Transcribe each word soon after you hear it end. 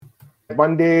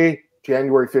Monday,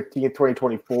 January 15th,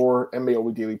 2024,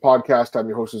 MMAOB Daily Podcast. I'm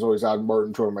your host, as always, Adam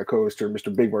Martin, joined by my co-host,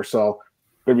 Mr. Big Marcel.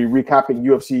 We're going to be recapping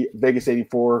UFC Vegas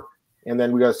 84, and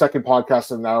then we got a second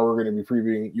podcast in an hour. We're going to be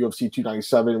previewing UFC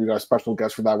 297. We got a special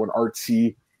guest for that one, Art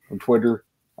C on Twitter.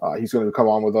 He's going to come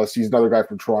on with us. He's another guy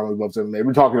from Toronto who loves MMA. We've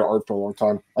been talking to Art for a long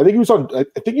time. I think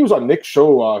he was on Nick's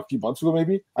show a few months ago,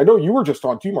 maybe. I know you were just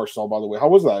on too, Marcel, by the way. How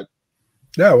was that?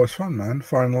 Yeah, it was fun, man.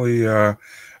 Finally,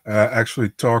 actually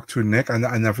talked to Nick. I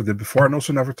never did before, and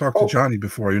also never talked to Johnny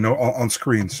before. On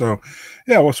screen. So,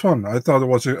 yeah, it was fun. I thought it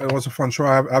was a fun show.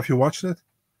 Have you watched it?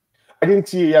 I didn't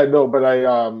see it yet, no, but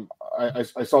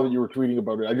I saw that you were tweeting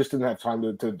about it. I just didn't have time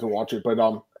to watch it. But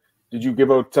did you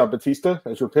give out Batista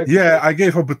as your pick? Yeah, I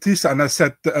gave out Batista, and I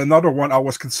said another one I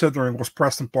was considering was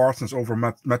Preston Parsons over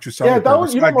Matthew Saliba. Yeah, that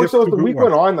was, Marcel, as the week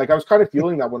went on, like I was kind of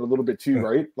feeling that one a little bit too,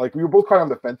 right? Like we were both kind of on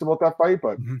the fence about that fight,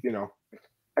 but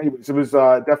anyways, it was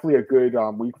definitely a good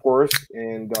week for us.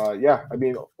 And yeah, I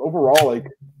mean, overall, like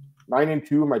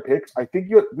 9-2 in my picks. I think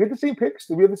we had the same picks.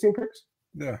 Did we have the same picks?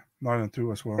 Yeah,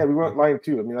 9-2 as well. Yeah, we went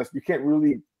 9-2. I mean, you can't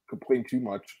really complain too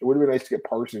much. It would have been nice to get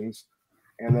Parsons.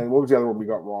 And then what was the other one we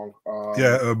got wrong?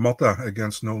 Mata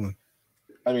against Nolan.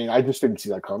 I mean, I just didn't see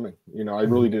that coming. I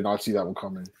really did not see that one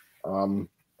coming.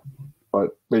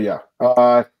 But yeah.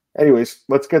 Anyways,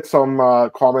 let's get some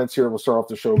comments here. We'll start off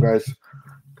the show, guys.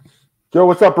 Joe,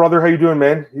 what's up, brother? How you doing,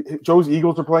 man? Joe's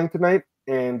Eagles are playing tonight,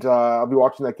 and I'll be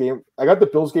watching that game. I got the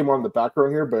Bills game on in the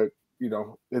background here, but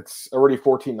it's already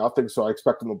 14-0, so I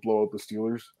expect them to blow out the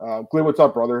Steelers. Glenn, what's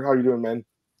up, brother? How you doing, man?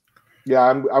 Yeah,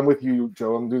 I'm with you,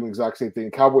 Joe. I'm doing the exact same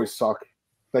thing. Cowboys suck.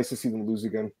 Nice to see them lose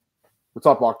again. What's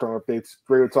up, Lockdown Updates?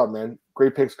 Great, what's up, man?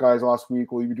 Great picks, guys, last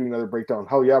week. Will you be doing another breakdown?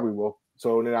 Hell yeah, we will.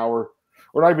 So in an hour,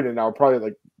 or not even an hour,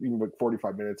 probably even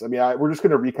 45 minutes. I mean, we're just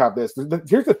going to recap this.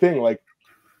 Here's the thing,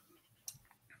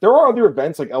 there are other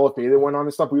events like LFA that went on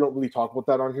and stuff. We don't really talk about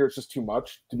that on here. It's just too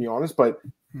much, to be honest. But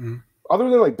other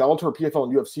than Bellator, PFL,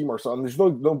 and UFC, Marcel, and there's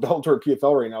no Bellator or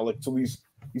PFL right now. So these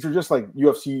are just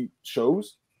UFC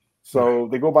shows. So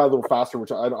they go by a little faster,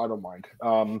 which I don't mind.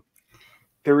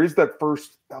 There is that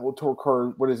first Bellator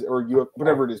card.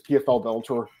 Whatever it is, PFL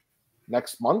Bellator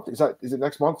next month. Is it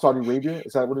next month? Saudi Arabia?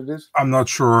 Is that what it is? I'm not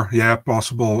sure. Yeah,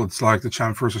 possible. It's like the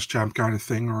champ versus champ kind of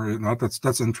thing, or not.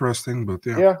 That's interesting, but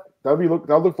yeah. Yeah, I'll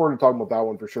look forward to talking about that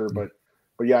one for sure. But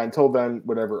yeah, until then,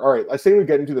 whatever. All right, I say we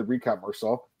get into the recap,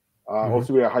 Marcel.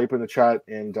 Also, we got hype in the chat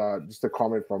and just a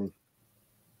comment from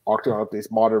Octagon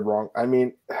Updates, modern wrong. I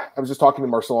mean, I was just talking to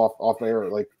Marcel off air.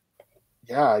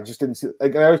 I just didn't see.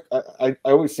 I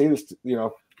always say this.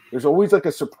 There's always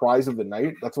a surprise of the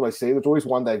night. That's what I say. There's always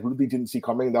one that I really didn't see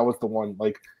coming. That was the one.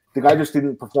 The guy just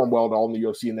didn't perform well at all in the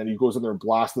UFC, and then he goes in there and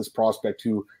blasts this prospect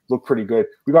who looked pretty good.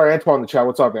 We got Antoine in the chat.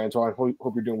 What's up, Antoine?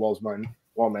 Hope you're doing well,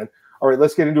 man. All right,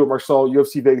 let's get into it, Marcel.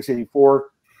 UFC Vegas 84.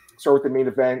 Start with the main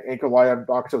event. Ankalaev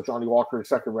knocks out Johnny Walker in the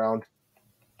second round.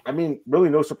 I mean, really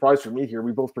no surprise for me here.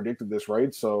 We both predicted this,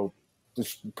 right? So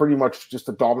just pretty much just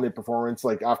a dominant performance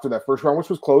after that first round, which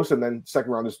was close, and then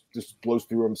second round just blows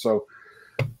through him. So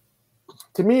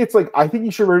to me, it's I think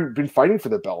he should have been fighting for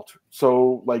the belt.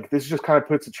 So this just kind of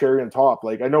puts a cherry on top.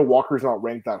 I know Walker's not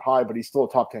ranked that high, but he's still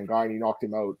a top 10 guy, and he knocked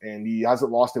him out. And he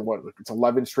hasn't lost in it's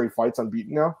 11 straight fights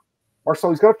unbeaten now.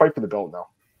 Marcel, he's got to fight for the belt now.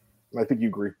 And I think you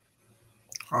agree.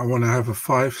 I want to have a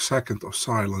 5 second of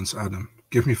silence, Adam.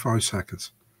 Give me 5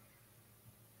 seconds.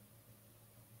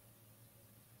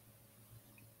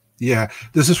 Yeah,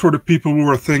 this is for the people who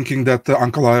were thinking that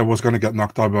Ankalaev was going to get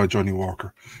knocked out by Johnny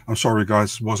Walker. I'm sorry,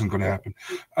 guys. It wasn't going to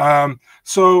happen.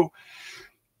 So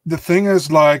the thing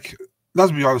is, let's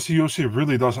be honest, the UFC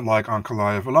really doesn't like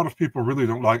Ankalaev. A lot of people really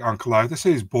don't like Ankalaev. They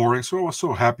say he's boring. So I was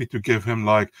so happy to give him,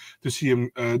 to see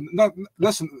him.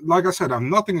 Listen, like I said,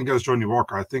 I'm nothing against Johnny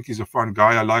Walker. I think he's a fun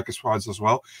guy. I like his fights as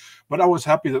well. But I was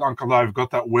happy that Ankalaev got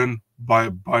that win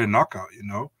by a knockout,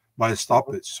 by a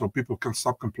stoppage. So people can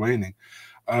stop complaining.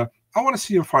 I want to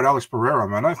see him fight Alex Pereira,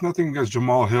 man. I have nothing against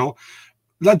Jamal Hill.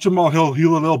 Let Jamal Hill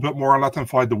heal a little bit more and let him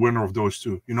fight the winner of those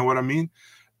two. You know what I mean?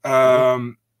 I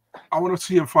want to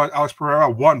see him fight Alex Pereira,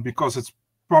 one, because it's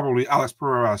probably Alex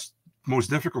Pereira's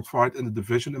most difficult fight in the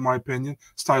division, in my opinion,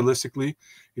 stylistically,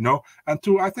 And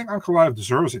two, I think Ankalaev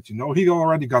deserves it, He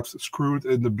already got screwed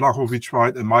in the Blachowicz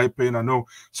fight, in my opinion. I know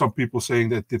some people saying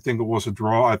that they think it was a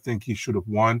draw. I think he should have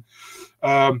won.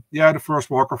 The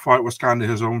first Walker fight was kind of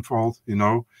his own fault,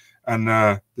 And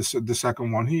the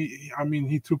second one,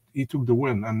 he took the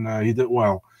win, and he did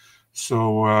well.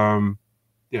 So,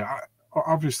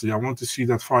 obviously, I want to see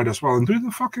that fight as well. And do it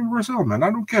in fucking Brazil, man.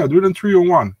 I don't care. Do it in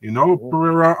 3-on-1.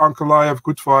 Pereira, Ankalaev,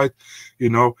 good fight.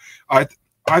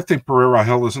 I think Pereira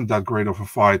Hill isn't that great of a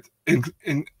fight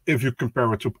in if you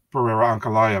compare it to Pereira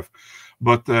Ankalaev.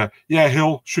 But yeah,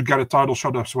 Hill should get a title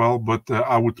shot as well. But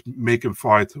I would make him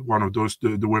fight one of those,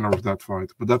 the winner of that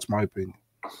fight. But that's my opinion.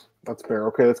 That's fair.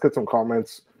 Okay, let's get some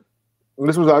comments. And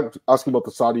this was asking about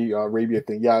the Saudi Arabia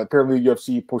thing. Yeah, apparently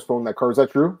UFC postponed that card. Is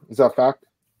that true? Is that fact?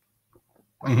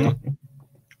 Mm-hmm.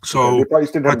 So they probably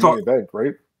just didn't have an event,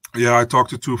 right? Yeah, I talked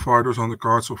to 2 fighters on the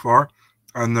card so far,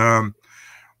 and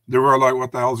they were like,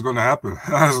 "What the hell is going to happen?"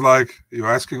 I was like,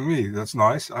 "You're asking me? That's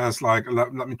nice." I was like,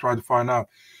 "Let me try to find out."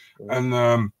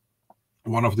 And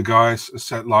one of the guys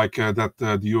said like that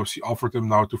the UFC offered him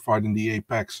now to fight in the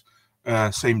Apex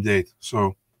same date.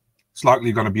 So it's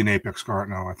likely going to be an Apex card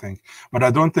now, I think. But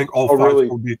I don't think all fights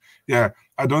will be. Yeah,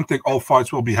 I don't think all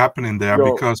fights will be happening there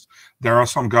because there are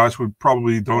some guys who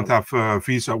probably don't have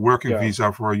working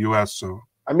visa for US. So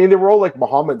I mean, they were all like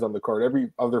Muhammad's on the card.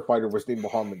 Every other fighter was named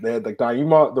Muhammad. They had like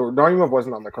Naima. Naima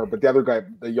wasn't on the card, but the other guy,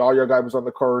 the Yahya guy, was on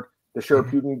the card. The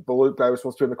Sharaputin guy was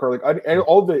supposed to be on the card. Like, and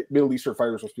all the Middle Eastern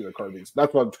fighters were supposed to be on the card.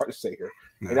 That's what I'm trying to say here.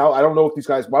 Yeah. And now I don't know if these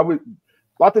guys. Why would?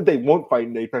 Not that they won't fight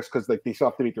in Apex because like they still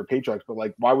have to make their paychecks, but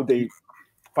like why would they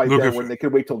fight there when they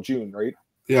could wait till June, right?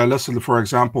 Yeah, listen. For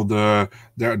example, there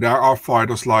are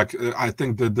fighters like I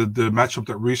think the matchup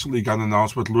that recently got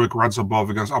announced with Luik Radzhabov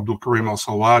against Abdul Karim Al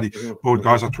Salwadi. Both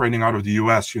guys are training out of the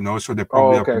US, you know, so they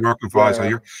probably have a working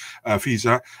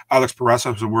visa. Alex Perez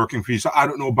has a working visa. I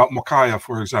don't know about Mokaya,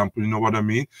 for example. You know what I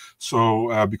mean?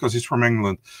 So because he's from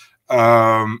England.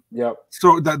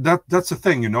 So that's the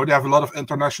thing, you know. They have a lot of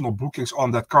international bookings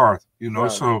on that card, you know.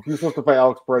 So he's supposed to fight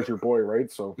Alex Perez, your boy,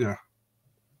 right? So yeah.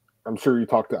 I'm sure you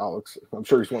talked to Alex. I'm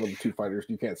sure he's one of the 2 fighters.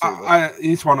 You can't say that.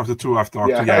 He's one of the 2 I've talked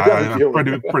to. Yeah,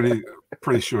 I'm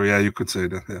pretty sure. Yeah, you could say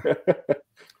that. Yeah.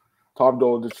 Tom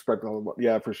Dolan disrespect.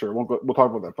 Yeah, for sure. We'll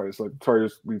talk about that fight. So, sorry,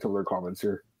 just read some of their comments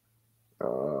here.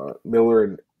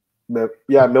 Miller,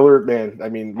 man. I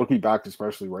mean, looking back,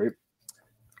 especially, right?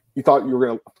 You thought you were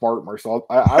gonna fart, Marcel.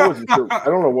 I wasn't sure. I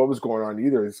don't know what was going on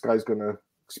either. This guy's gonna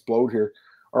explode here.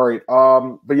 All right.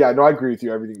 But yeah, no, I agree with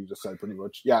you. Everything you just said, pretty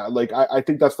much. Yeah, like I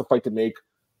think that's the fight to make.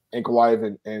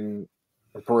 Ankalaev and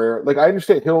Pereira. Like I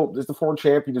understand Hill is the former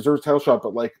champ. He deserves a title shot,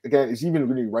 but like again, is he even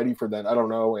really ready for that? I don't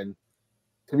know. And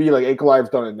to me, like Ankalaev's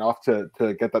done enough to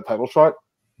get that title shot.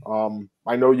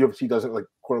 I know UFC doesn't like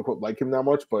quote unquote like him that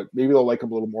much, but maybe they'll like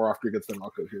him a little more after he gets the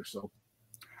knockout here. So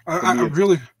I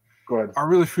really. Go ahead. I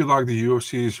really feel like the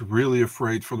UFC is really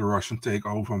afraid for the Russian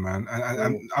takeover, man.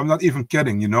 And I'm not even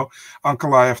kidding, you know.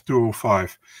 Ankalaev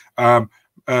 205,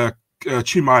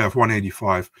 Chimaev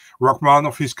 185,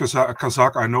 Rakhmonov, he's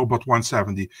Kazakh, I know, but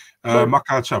 170,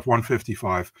 Makachev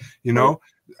 155, you know.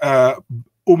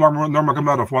 Umar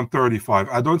Nurmagomedov 135.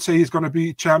 I don't say he's going to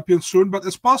be champion soon, but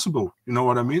it's possible. You know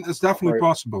what I mean? It's definitely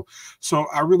possible. So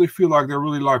I really feel like they're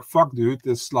really like, fuck, dude.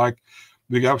 It's like,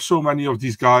 we have so many of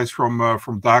these guys from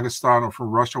Dagestan or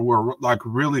from Russia who are like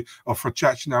really, or from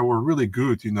Chechnya, who are really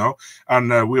good, you know.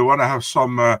 And we want to have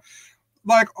some,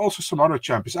 like also some other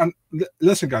champions. And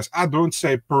listen, guys, I don't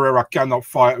say Pereira cannot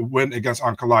win against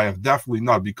Ankalaev. Definitely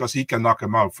not, because he can knock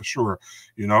him out for sure,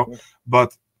 you know.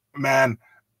 But man,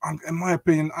 in my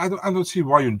opinion, I don't see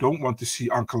why you don't want to see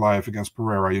Ankalaev against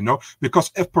Pereira, you know,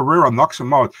 because if Pereira knocks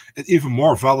him out, it even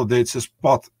more validates his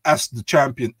spot as the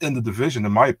champion in the division,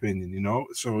 in my opinion, you know.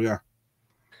 So yeah.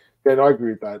 Yeah, no, I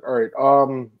agree with that. All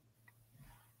right.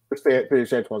 Just to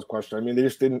finish Antoine's question, I mean, they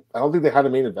just didn't. I don't think they had a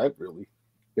main event really.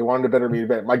 They wanted a better main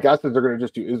event. My guess is they're going to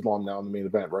just do Islam now in the main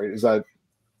event, right? Is that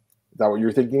what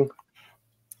you're thinking?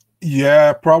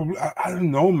 Yeah, probably. I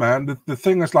don't know, man. The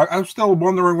thing is, like, I'm still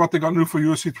wondering what they're going to do for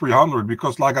UFC 300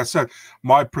 because, like I said,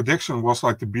 my prediction was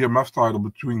like the BMF title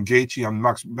between Gaethje and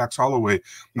Max Holloway.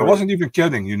 And I wasn't even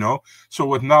kidding, you know. So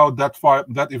with now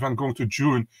that event going to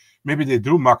June, maybe they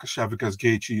do Makachev against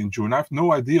Gaethje in June. I have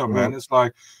no idea, man. It's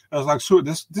like so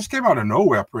this came out of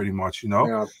nowhere, pretty much, you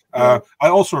know. I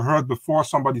also heard before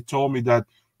somebody told me that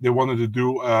they wanted to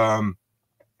do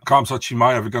Khamzat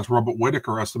Chimaev against Robert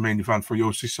Whittaker as the main event for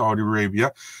UFC Saudi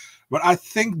Arabia. But I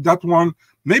think that one,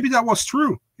 maybe that was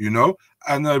true, you know?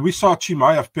 And we saw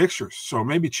Chimaev pictures, so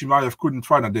maybe Chimaev couldn't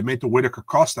fight and they made the Whittaker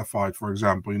Costa fight, for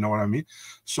example, you know what I mean?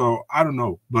 So I don't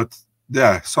know, but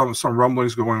yeah, some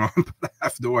rumblings going on, but I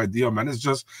have no idea, man. It's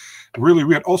just really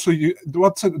weird. Also,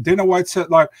 Dana White said,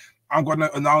 like, I'm going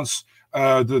to announce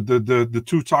the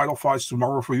 2 title fights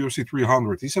tomorrow for UFC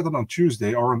 300. He said it on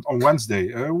Tuesday or on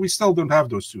Wednesday. We still don't have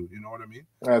those 2. You know what I mean?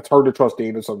 It's hard to trust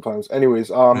Dana sometimes.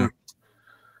 Anyways, all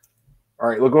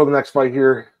right, we'll go to the next fight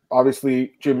here.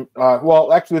 Obviously, Jim.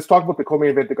 Well, actually, let's talk about the co-main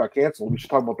event that got canceled. We should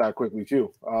talk about that quickly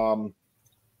too.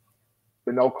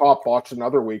 Benel Kopp botched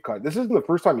another weight cut. This isn't the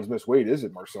first time he's missed weight, is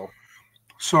it, Marcel?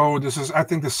 So this is, I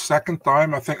think, the second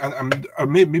time. I think,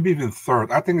 maybe even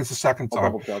third. I think it's the second I'll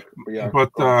time. double check. But yeah,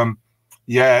 But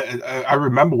yeah, I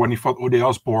remember when he fought Ode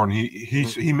Osborne,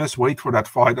 he missed weight for that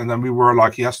fight, and then we were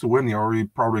like, he has to win or he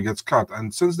probably gets cut.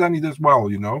 And since then he does well,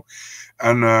 you know.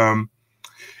 And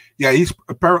yeah,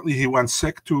 he went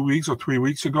sick 2 weeks or 3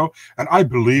 weeks ago, and I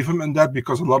believe him in that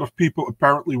because a lot of people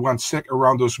apparently went sick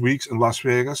around those weeks in Las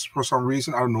Vegas for some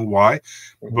reason. I don't know why,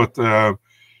 but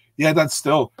yeah, that's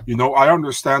still, you know, I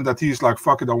understand that he's like,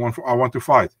 fuck it, I want to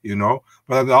fight, you know.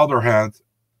 But on the other hand,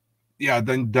 yeah,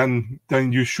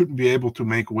 then you shouldn't be able to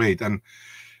make weight, and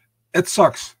it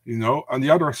sucks, you know. And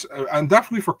the others, and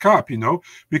definitely for Cap, you know,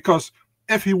 because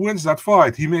if he wins that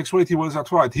fight, he makes weight, he wins that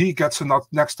fight, he gets a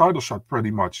next title shot pretty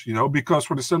much, you know, because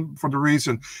for the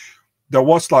reason there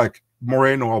was like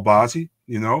Moreno Albazi,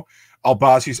 you know.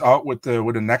 Albazi's out with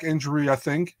a neck injury, I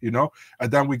think, you know, and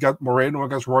then we got Moreno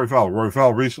against Royval.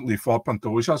 Royval recently fought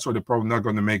Pantoja, so they're probably not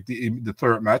going to make the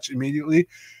third match immediately.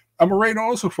 And Moreno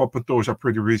also fought Pantoja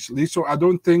pretty recently, so I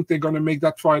don't think they're going to make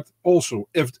that fight also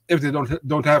if they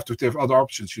don't have to. They have other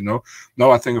options, you know. No,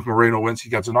 I think if Moreno wins, he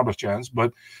gets another chance,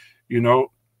 but you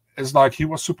know, it's like he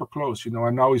was super close, you know,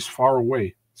 and now he's far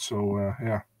away. So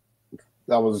yeah.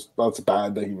 That's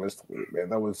bad that he missed weight, man.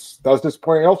 That was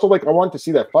disappointing. Also, like, I wanted to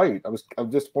see that fight. I'm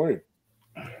disappointed.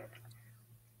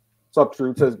 What's up,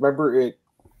 True? It says, remember it.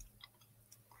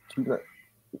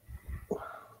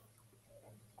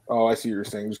 Oh, I see what you're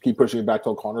saying. Just keep pushing it back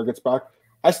till Conor gets back.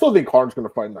 I still think Conor's going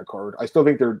to fight in that card. I still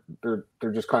think they're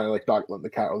just kind of like not letting the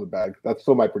cat out of the bag. That's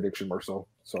still my prediction, Marcel.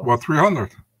 So well,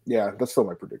 300. Yeah, that's still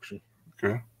my prediction.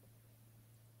 Okay.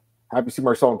 Happy to see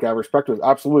Marcel and Gab respective.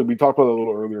 Absolutely. We talked about it a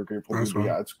little earlier.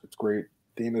 Yeah, it's great.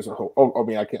 Dean is a hope. Oh, I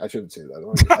mean, I shouldn't say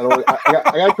that.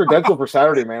 I got credential for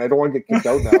Saturday, man. I don't want to get kicked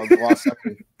out now at the last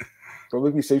second. Don't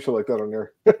make me say shit like that on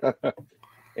there.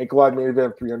 Ankalaev main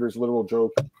event 300 is a literal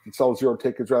joke. You sell 0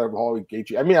 tickets rather than Holloway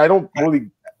Gaethje. I mean, I don't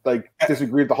really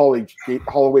disagree with the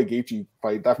Holloway Gaethje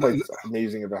fight. That fight's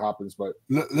amazing if it happens, but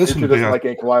listen, doesn't like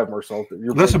Ankalaev, Marcel.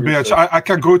 Listen, bitch, I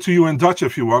can go to you in Dutch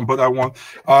if you want, but I want.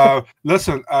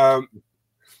 Listen,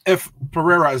 if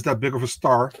Pereira is that big of a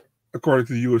star, according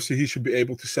to the UFC, he should be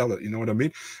able to sell it. You know what I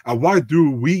mean? And why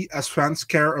do we as fans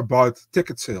care about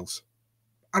ticket sales?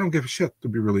 I don't give a shit, to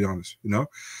be really honest, you know.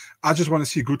 I just want to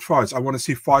see good fights. I want to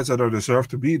see fights that are deserved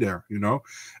to be there, you know.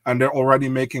 And they're already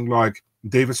making like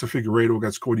Davidson Figueiredo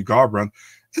against Cody Garbrandt.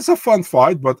 It's a fun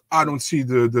fight, but I don't see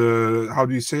the how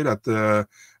do you say that, the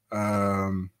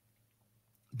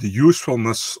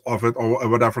usefulness of it, or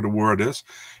whatever the word is.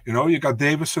 You know, you got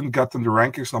Davison getting the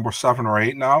rankings number 7 or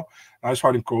 8 now. Now he's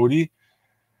fighting Cody.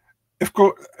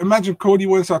 Imagine Cody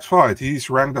wins that fight, he's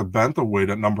ranked at bantamweight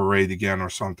at number 8 again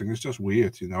or something. It's just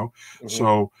weird, you know.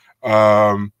 So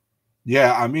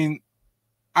yeah, I mean,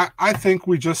 I think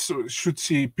we just should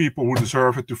see people who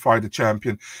deserve it to fight the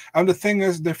champion. And the thing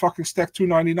is, they fucking stack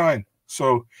 299.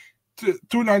 So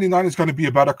 299 is going to be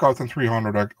a better cut than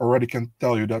 300. I already can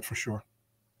tell you that for sure.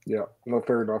 Yeah, no,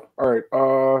 fair enough. All right.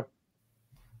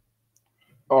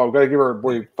 Oh, we got to give our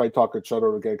boy Fight Talk a shout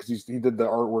out again because he did the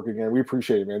artwork again. We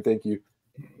appreciate it, man. Thank you.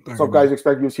 Some guys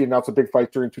expect UFC to announce a big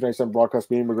fight during 297 broadcast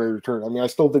meeting McGregor return. I mean, I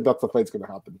still think that's the fight's going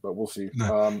to happen, but we'll see.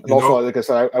 And also, like I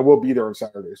said, I will be there on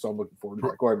Saturday, so I'm looking forward to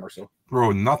that. Go ahead, Marcel.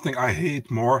 Bro, nothing I hate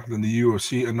more than the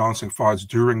UFC announcing fights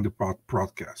during the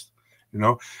broadcast. You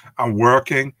know, I'm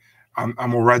working,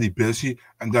 I'm already busy,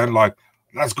 and then like,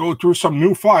 let's go through some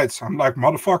new fights. I'm like,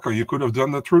 motherfucker, you could have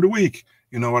done that through the week.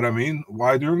 You know what I mean?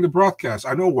 Why during the broadcast?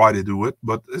 I know why they do it,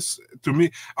 but it's, to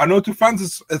me, I know to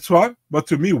fans it's fun, but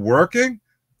to me, working,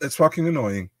 it's fucking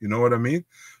annoying. You know what I mean?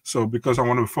 So because I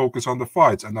want to focus on the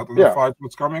fights and not on the fight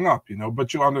what's coming up, you know.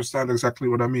 But you understand exactly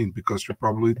what I mean because you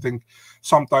probably think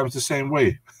sometimes the same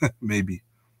way, maybe.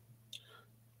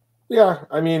 Yeah,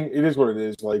 I mean, it is what it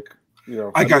is. Like, you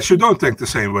know, I guess you don't think the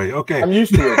same way. Okay, I'm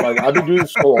used to it. Like, I've been doing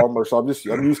this so long, so I'm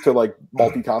used to like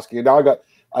multitasking. And now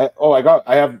I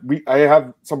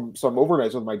have some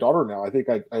overnights with my daughter now. I think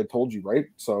I told you, right?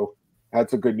 So I had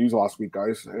some good news last week,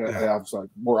 guys. I have some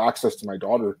more access to my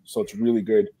daughter, so it's really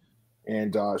good.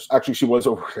 And actually, she was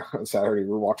over on Saturday. We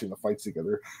were watching the fights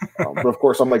together. But of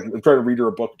course, I'm trying to read her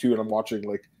a book too, and I'm watching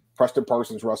like Preston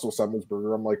Parsons, Russell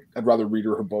Semmelsberger. I'm like, I'd rather read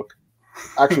her book.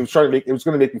 Actually, it was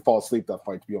going to make me fall asleep that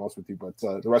fight, to be honest with you. But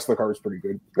the rest of the card was pretty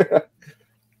good.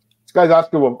 This guy's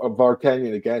asking of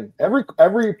Vartanian again. Every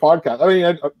podcast. I mean,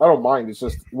 I don't mind. It's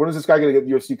just, when is this guy going to get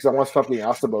the UFC? Because I want to stop being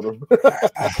asked about him.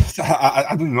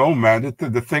 I don't know, man.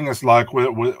 The thing is, like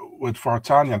with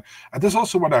Vartanian, and this is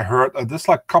also what I heard. This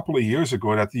like a couple of years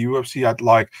ago that the UFC had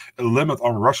like a limit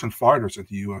on Russian fighters at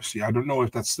the UFC. I don't know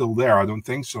if that's still there. I don't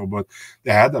think so, but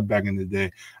they had that back in the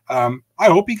day. I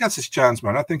hope he gets his chance,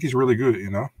 man. I think he's really good.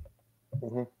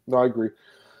 Mm-hmm. No, I agree.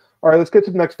 All right, let's get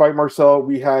to the next fight, Marcel.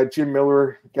 We had Jim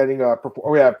Miller getting a...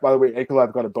 Oh, yeah, by the way,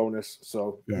 Ankalaev got a bonus,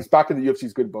 so he's back in the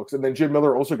UFC's good books. And then Jim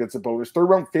Miller also gets a bonus.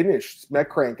 Third-round finish, neck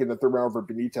crank in the third round over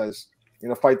Benitez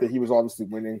in a fight that he was obviously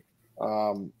winning.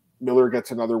 Miller gets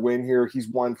another win here. He's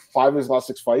won 5 of his last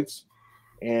 6 fights,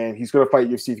 and he's going to fight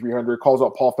UFC 300. Calls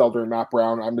out Paul Felder and Matt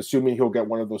Brown. I'm assuming he'll get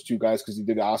one of those two guys because he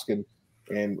did ask him.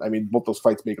 And, I mean, both those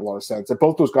fights make a lot of sense. And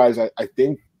both those guys, I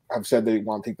think, have said they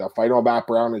want to take that fight. Matt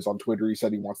Brown is on Twitter. He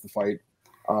said he wants to fight.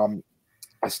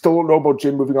 I still don't know about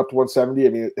Jim moving up to 170. I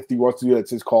mean, if he wants to do that,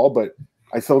 it's his call, but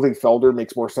I still think Felder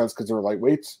makes more sense because they're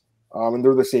lightweights. And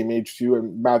they're the same age too.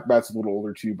 And Matt's a little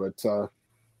older too, but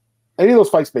any of those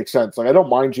fights make sense. Like, I don't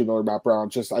mind Jim Miller, Matt Brown.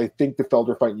 Just, I think the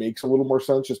Felder fight makes a little more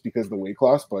sense just because of the weight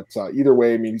class. But either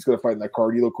way, I mean, he's going to fight in that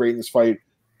card. He looked great in this fight.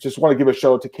 Just want to give a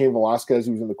shout out to Cain Velasquez,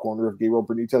 who's in the corner of Gabriel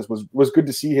Benitez. Was good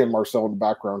to see him, Marcel, in the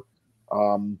background.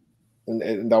 And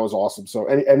that was awesome. So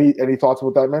any thoughts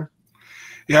about that, man?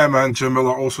 Yeah, man. Jim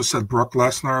Miller also said Brock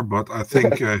Lesnar, but I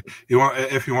think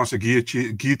if he wants to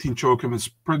guillotine choke him, it's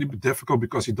pretty difficult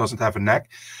because he doesn't have a neck.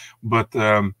 But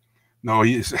no,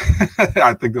 he's.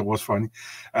 I think that was funny.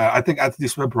 I think Anthony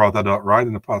Smith brought that up right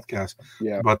in the podcast.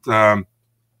 Yeah. But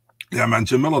yeah, man,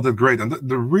 Jim Miller did great. And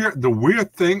the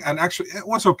weird thing, and actually it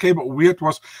was okay, but weird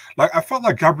was like I felt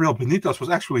like Gabriel Benitez was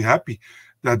actually happy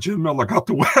that Jim Miller got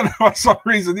the win for some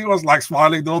reason. He was like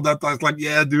smiling the whole that time. It's like,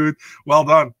 yeah, dude, well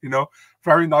done.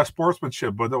 Very nice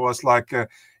sportsmanship. But it was like,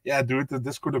 yeah, dude,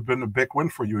 this could have been a big win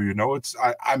for you. It's,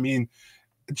 I mean,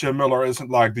 Jim Miller isn't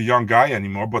like the young guy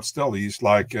anymore, but still, he's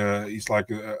like, in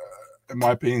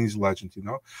my opinion, he's a legend.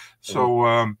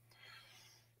 So,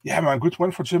 yeah, man, good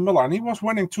win for Jim Miller. And he was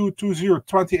winning 2-0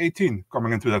 2018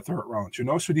 coming into that third round,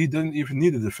 so he didn't even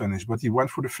need the finish, but he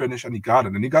went for the finish and he got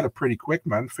it. And he got it pretty quick,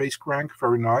 man. Face crank,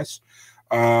 very nice.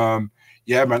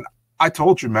 Yeah, man, I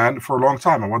told you, man, for a long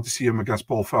time, I want to see him against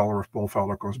Paul Felder if Paul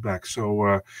Felder comes back.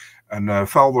 So,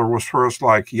 Felder was first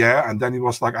like, yeah, and then he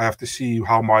was like, I have to see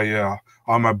how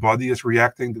my body is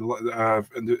reacting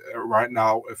right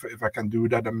now, if I can do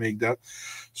that and make that.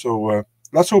 So,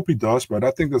 let's hope he does, but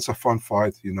I think that's a fun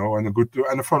fight, and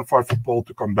a fun fight for Paul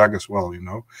to come back as well,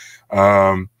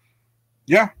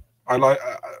 Yeah, I like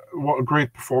what a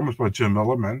great performance by Jim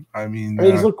Miller, man. I mean,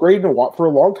 he's looked great for a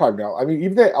long time now. I mean,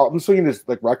 even I'm just looking at his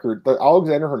record. The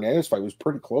Alexander Hernandez fight was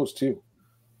pretty close too.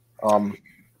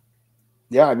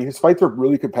 Yeah, I mean, his fights are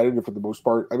really competitive for the most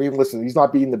part. I mean, listen, he's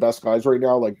not beating the best guys right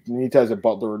now. Like Benitez and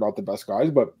Butler are not the best guys,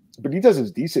 but Benitez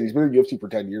is decent. He's been in the UFC for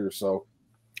 10 years, so.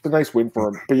 It's a nice win for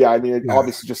him. But yeah, I mean, it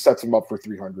obviously just sets him up for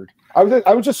 300. I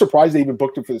was just surprised they even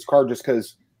booked him for this card just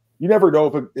because you never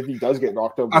know if he does get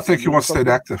knocked out. I think he wants to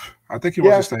stay active.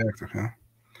 Yeah.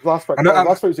 Last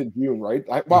fight was in June, right?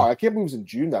 I can't believe it was in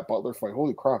June, that Butler fight.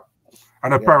 Holy crap.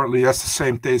 And apparently he has the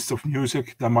same taste of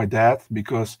music than my dad,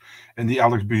 because in the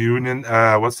Alex B. Union,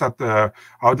 what's that?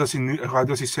 How does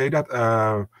he say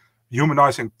that?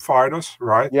 Humanizing fighters,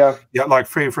 right? Yeah, like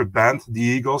favorite band, the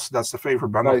Eagles. That's the favorite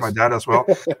band of my dad as well.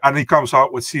 And he comes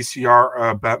out with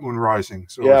CCR, Bad Moon Rising.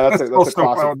 So yeah, that's a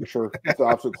classic for sure. It's an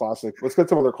absolute classic. Let's get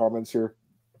some other comments here.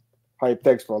 Hi,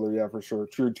 thanks, brother. Yeah, for sure.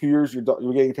 True. 2 years, you're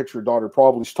getting a picture of your daughter.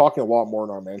 Probably she's talking a lot more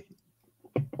now, man.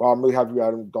 Well, I'm really happy you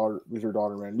had with your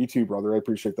daughter, man. Me too, brother. I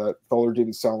appreciate that. Feller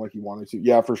didn't sound like he wanted to.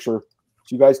 Yeah, for sure.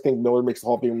 So you guys think Miller makes the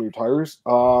Hall of Fame when he retires?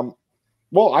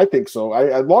 Well, I think so.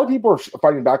 A lot of people are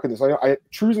fighting back on this.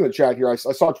 True's in the chat here. I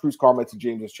saw True's comments in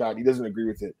James's chat. He doesn't agree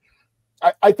with it.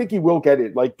 I think he will get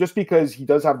it, like, just because he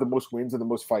does have the most wins and the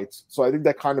most fights. So I think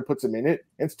that kind of puts him in it.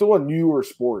 And still a newer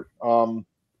sport.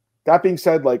 That being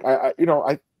said, like, I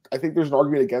think there's an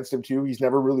argument against him too. He's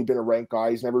never really been a ranked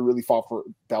guy. He's never really fought for a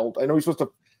belt. I know he was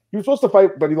supposed to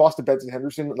fight, but he lost to Benson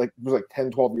Henderson. Like, it was like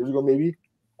 10, 12 years ago, maybe.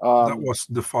 That was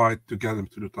the fight to get him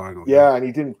to the title. Yeah, and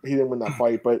he didn't win that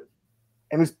fight, but.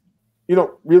 And his,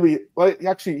 really, like,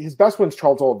 actually, his best one's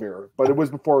Charles Oliveira, but it was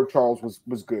before Charles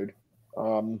was good.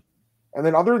 And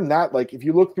then other than that, like, if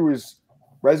you look through his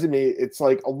resume, it's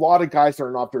like a lot of guys that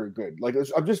are not very good. Like,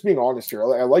 I'm just being honest here.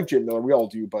 I like Jim Miller, we all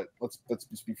do, but let's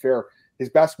just be fair. His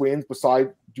best wins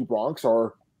beside Dubronx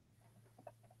are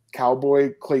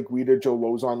Cowboy, Clay Guida, Joe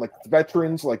Lozon, like the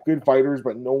veterans, like good fighters,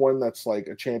 but no one that's like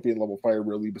a champion level fighter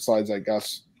really, besides, I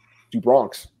guess,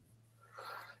 Dubronx.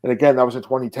 And again, that was in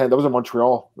 2010. That was in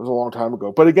Montreal. It was a long time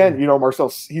ago. But again, you know, Marcel,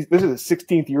 this is his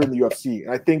 16th year in the UFC.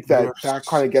 And I think that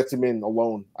kind of gets him in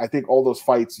alone. I think all those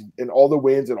fights and all the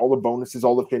wins and all the bonuses,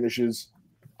 all the finishes.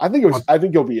 I think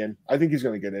he'll be in. I think he's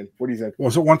going to get in. What do you think?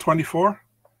 Was it 124?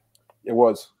 It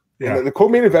was. Yeah. And the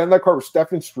co-main event in that card was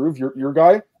Stefan Struve, your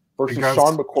guy, versus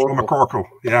Sean McCorkle. Sean McCorkle,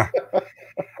 yeah.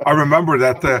 I remember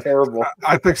that. Terrible.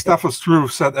 I think Stefan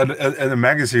Struve said in a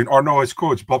magazine, or no, his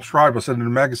coach, Bob Schreiber, said in a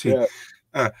magazine,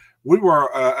 we were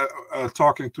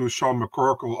talking to Sean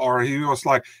McCorkle, or he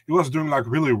was doing like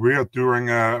really weird during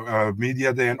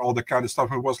media day and all that kind of stuff.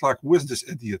 And it was like, who is this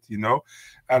idiot, you know?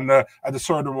 And at a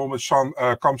certain moment, Sean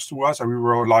comes to us, and we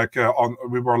were like,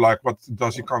 what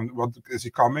does he come? What is he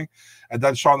coming? And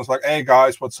then Sean was like, hey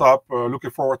guys, what's up?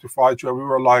 Looking forward to fight you. And we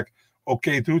were like,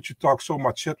 okay, dude, you talk so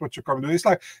much shit. What you coming to do? He's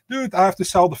like, dude, I have to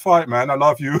sell the fight, man. I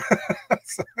love you.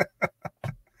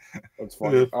 That's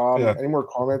funny. Any more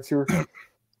comments here?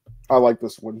 I like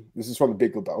this one. This is from the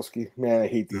Big Lebowski. Man, I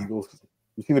hate the Eagles.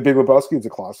 You seen the Big Lebowski? It's a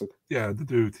classic. Yeah, the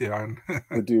dude. Yeah,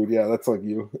 the dude. Yeah, that's like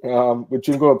you. Would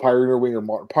you go to Pioneer Wing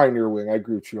or Pioneer Wing? I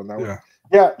agree with you on that one.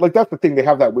 Yeah, like that's the thing. They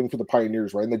have that wing for the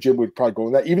Pioneers, right? And the gym would probably go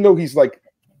in that, even though he's not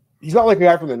like a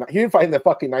guy from he didn't fight in the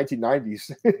fucking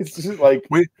 1990s. It's just like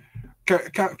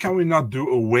can we not do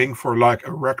a wing for like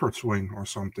a records wing or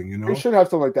something? You know, they should have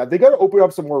something like that. They got to open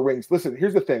up some more wings. Listen,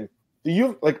 here's the thing.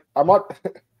 I'm not.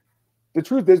 The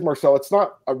truth is, Marcel, it's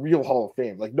not a real Hall of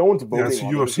Fame. Like no one's voting. It's a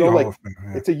on UFC Hall of Fame.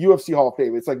 Yeah. It's a UFC Hall of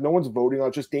Fame. It's like no one's voting on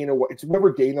it. Just Dana. It's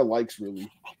whoever Dana likes, really.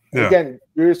 Yeah. Again,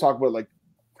 you're just talking about like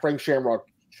Frank Shamrock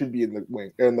should be in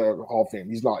the Hall of Fame.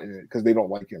 He's not in it because they don't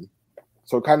like him.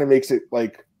 So it kind of makes it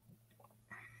like,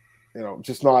 you know,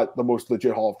 just not the most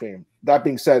legit Hall of Fame. That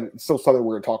being said, it's still something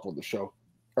we're going to talk about the show.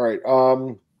 All right.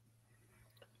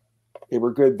 Okay,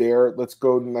 we're good there. Let's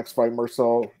go to the next fight,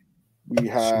 Marcel. We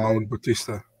had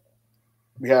Batista.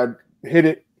 We had hit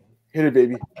it,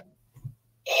 baby.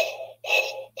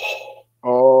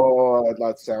 Oh,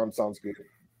 that sounds good.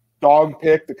 Dog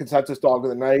pick, the consensus dog of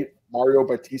the night. Mario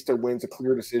Batista wins a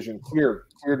clear decision. Clear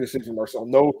decision, Marcel.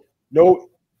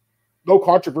 No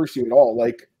controversy at all.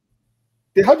 Like,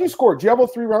 how'd you score? Do you have all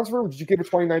 3 rounds for him? Did you give it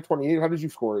 29-28? How did you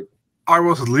score it? I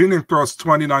was leaning towards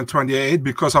 29-28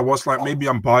 because I was like, maybe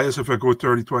I'm biased if I go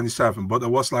 30-27, but it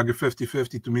was like a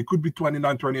 50-50 to me. It could be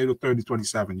 29-28 or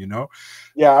 30-27, you know?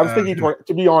 Yeah, I was thinking,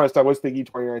 to be honest, I was thinking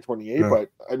 29-28,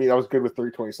 but I mean, I was good with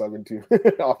 30-27 too.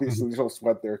 Obviously, there's no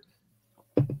sweat there.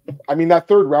 I mean, that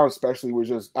third round especially was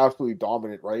just absolutely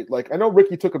dominant, right? Like, I know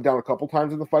Ricky took him down a couple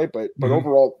times in the fight, but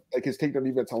overall, like his takedown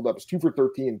defense held up. It's 2 for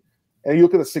 13. And you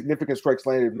look at the significant strikes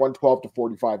landed,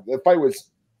 112-45. The fight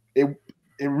was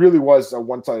it really was a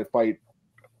one-sided fight.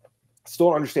 Still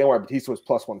don't understand why Batista was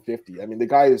plus 150. I mean, the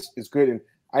guy is good, and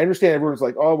I understand everyone's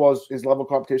like, oh, well, his level of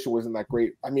competition wasn't that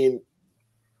great. I mean,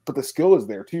 but the skill is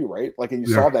there too, right? Like, and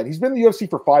you saw that. He's been in the UFC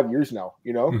for 5 years now,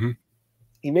 you know?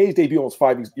 He made his debut almost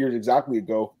 5 years exactly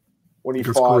ago when he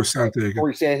fought Corey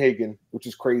Sandhagen, which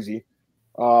is crazy.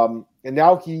 And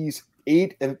now he's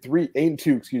 8-2,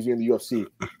 in the UFC.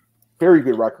 Very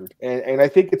good record, and I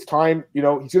think it's time. You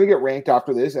know, he's going to get ranked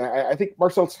after this, and I think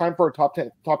Marcel, it's time for a top 10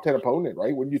 opponent,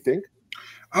 right? What do you think?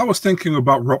 I was thinking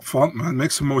about Rob Font, man.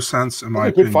 Makes the most sense in my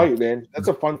opinion. Good fight, man. That's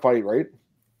a fun fight, right?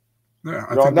 Yeah,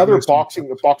 you know, another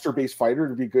boxer-based fighter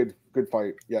to be good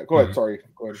fight. Yeah, go ahead. Sorry,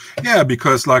 go ahead. Yeah,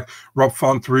 because like Rob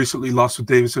Font recently lost to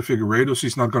Davidson Figueiredo, so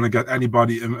he's not going to get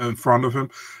anybody in front of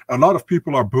him. A lot of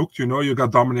people are booked. You know, you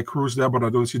got Dominic Cruz there, but I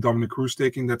don't see Dominic Cruz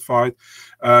taking that fight.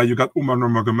 You got Umar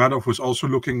Nurmagomedov, who's also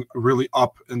looking really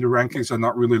up in the rankings and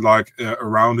not really like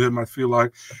around him. I feel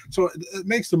like so it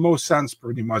makes the most sense,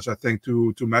 pretty much. I think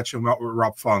to match him up with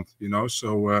Rob Font. You know,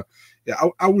 so yeah,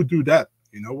 I would do that.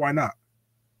 You know, why not?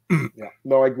 Yeah,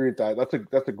 no, I agree with that.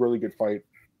 That's a really good fight.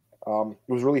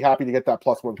 Was really happy to get that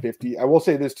plus 150. I will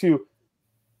say this too.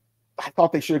 I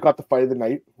thought they should have got the fight of the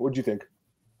night. What do you think?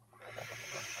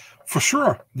 For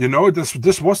sure. You know,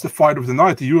 this was the fight of the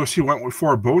night. The UFC went with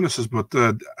 4 bonuses, but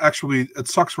actually it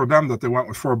sucks for them that they went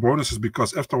with 4 bonuses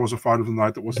because if there was a fight of the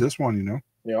night, it was this one, you know?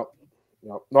 Yeah.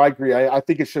 No, I agree. I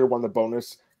think it should have won the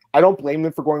bonus. I don't blame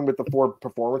them for going with the 4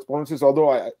 performance bonuses,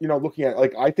 although looking at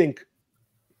like I think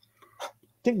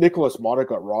Nicholas Mata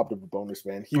got robbed of a bonus,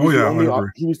 man. He was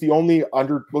the only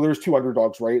well, there's 2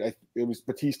 underdogs, right? It was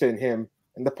Batista and him.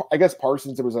 And I guess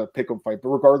Parsons, it was a pick'em fight. But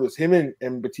regardless, him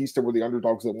and Batista were the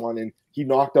underdogs that won. And he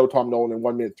knocked out Tom Nolan in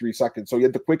 1 minute, 3 seconds. So he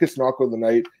had the quickest knockout of the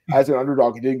night. As an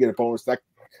underdog, he didn't get a bonus. That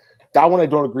one I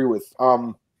don't agree with.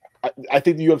 I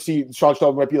think the UFC, Sean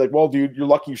Shelby might be like, well, dude, you're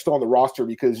lucky you're still on the roster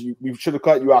because we should have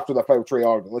cut you after that fight with Trey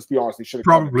Ogden. Let's be honest, they should have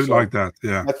probably like that.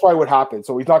 Yeah, that's probably what happened.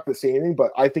 So he's not going to say anything,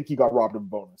 but I think he got robbed of a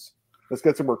bonus. Let's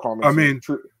get some more comments. I mean,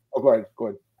 oh, go ahead. Go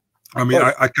ahead. I mean,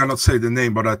 I cannot say the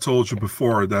name, but I told you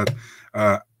before that,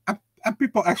 and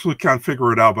people actually can't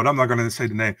figure it out, but I'm not going to say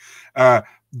the name.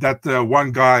 That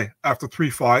one guy, after 3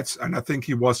 fights, and I think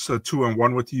he was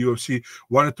 2-1 with the UFC,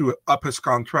 wanted to up his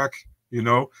contract, you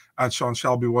know, and Sean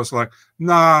Shelby was like,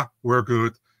 nah, we're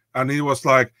good. And he was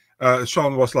like,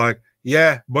 Sean was like,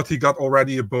 yeah, but he got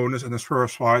already a bonus in his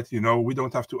first fight, you know, we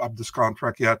don't have to up this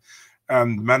contract yet.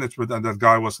 And management and that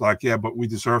guy was like, yeah, but we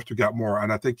deserve to get more.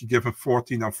 And I think he gave him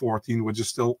 14 and 14, which is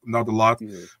still not a lot.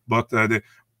 Mm-hmm. But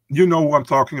you know who I'm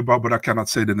talking about, but I cannot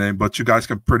say the name. But you guys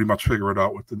can pretty much figure it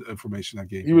out with the information I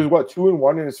gave. He was what,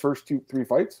 2-1 in his first 3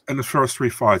 fights? In his first 3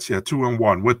 fights, yeah,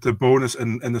 2-1 with the bonus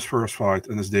in his first fight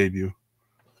in his debut.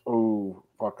 Oh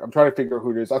fuck! I'm trying to figure out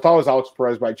who it is. I thought it was Alex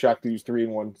Perez, but I checked. He was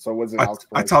 3-1, so it wasn't Alex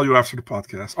Perez. I'll tell you after the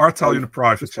podcast, or I'll tell you in the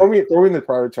private chat. Throw me in the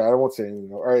private chat. I won't say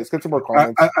anything. All right, let's get some more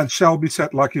comments. And Shelby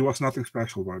said like he was nothing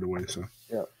special, by the way. So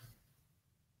yeah,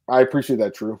 I appreciate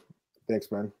that. True.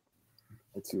 Thanks, man.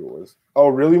 Let's see what it was. Oh,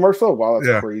 really, Marcel? Wow,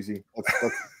 that's crazy. That's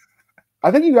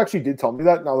I think you actually did tell me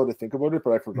that now that I think about it,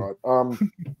 but I forgot.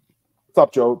 What's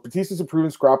up, Joe? Batista's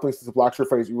improved grappling since the Blackshear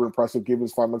fight. You were impressive. Given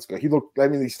his 5 months ago, he looked. I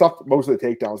mean, he stuffed most of the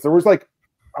takedowns. There was like,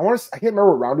 I can't remember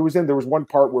what round it was in. There was one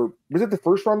part where, was it the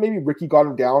first round? Maybe Ricky got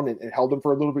him down and held him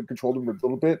for a little bit, controlled him a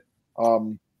little bit.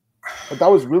 But that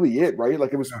was really it, right?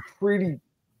 Like it was pretty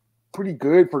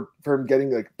good for him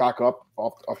getting like back up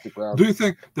off the ground. Do you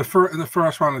think the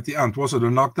first round at the end, was it a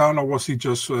knockdown, or was he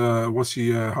just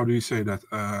how do you say that,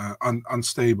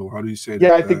 unstable? How do you say that?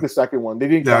 Yeah, I think the second one, they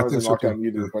didn't count as a knockdown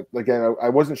either. But again, I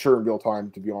wasn't sure in real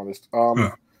time, to be honest.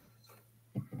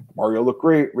 Mario looked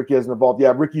great. Ricky hasn't evolved.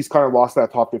 Yeah, Ricky's kind of lost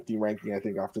that top 15 ranking, I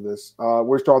think, after this.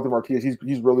 Where's Jonathan Martinez?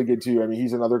 He's really good too. I mean,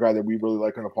 he's another guy that we really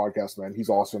like on the podcast, man. He's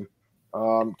awesome.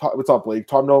 What's up, Blake?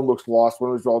 Tom Nolan looks lost. One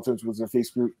of his relatives was in a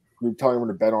Facebook group telling him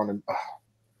to bet on him.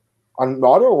 On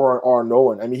Nato or on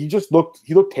Nolan? I mean, he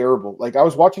looked terrible. Like, I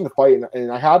was watching the fight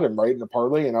and I had him right in the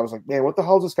parlay, and I was like, man, what the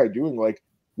hell is this guy doing? Like,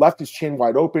 left his chin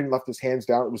wide open, left his hands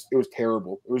down. It was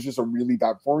terrible. It was just a really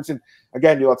bad performance. And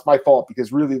again, it's my fault,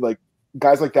 because really, like,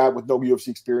 guys like that with no UFC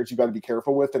experience, you got to be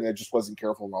careful with, and I just wasn't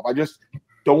careful enough. I just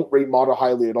don't rate Mata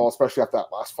highly at all, especially after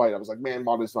that last fight. I was like, man,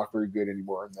 Mata's not very good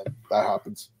anymore, and then that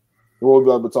happens. World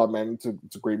Blood, what's up, man? It's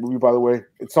a great movie, by the way.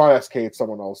 It's not SK, it's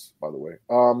someone else, by the way.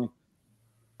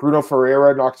 Bruno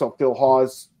Ferreira knocks out Phil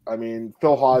Hawes. I mean,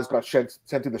 Phil Hawes got sent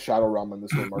to the Shadow Realm in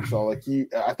this one, Marcel. Like,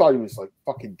 I thought he was like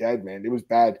fucking dead, man. It was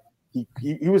bad. He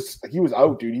was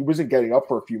out, dude. He wasn't getting up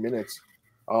for a few minutes.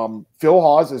 Phil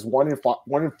Hawes is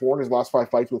 1-4 in his last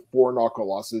 5 fights with 4 knockout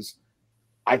losses.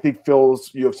 I think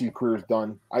Phil's UFC career is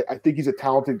done. I think he's a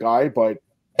talented guy, but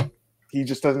he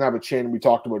just doesn't have a chin. We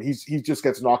talked about it. He just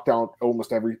gets knocked down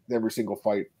almost every single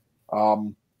fight.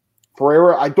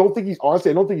 Ferreira, I don't think he's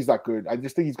that good. I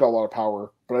just think he's got a lot of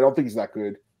power, but I don't think he's that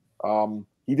good.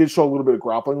 He did show a little bit of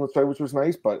grappling with fight, which was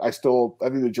nice, but I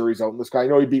think the jury's out on this guy. I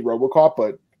know he beat RoboCop,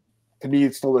 but to me,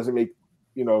 it still doesn't make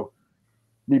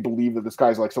me believe that this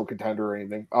guy's like some contender or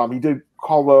anything. He did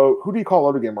call out. Who did he call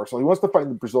out again, Marcel? He wants to fight in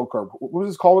the Brazil card. What was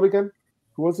his call out again?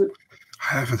 Who was it?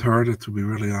 I haven't heard it, to be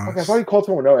really honest. Okay, I thought he called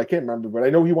someone out. I can't remember, but I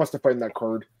know he wants to fight in that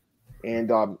card.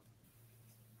 And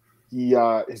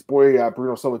his boy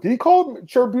Bruno Silva. Did he call him?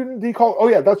 Sure, did he call? Oh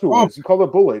yeah, that's who it was. He called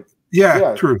it Bullet.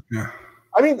 Yeah, true. Yeah.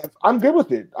 I mean, I'm good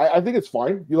with it. I think it's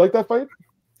fine. You like that fight?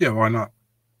 Yeah, why not?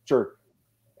 Sure.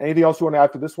 Anything else you want to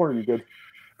add to this one, or are you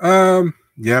good?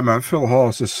 Yeah, man. Phil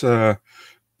Hawes is. I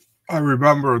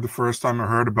remember the first time I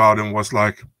heard about him was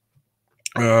like,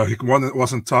 one that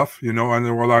wasn't tough, and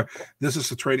they were like, "This is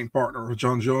the trading partner of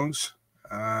John Jones."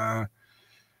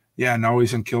 Yeah, now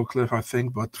he's in Killcliff, I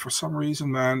think, but for some reason,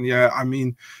 man, yeah, I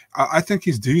mean, I think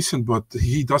he's decent, but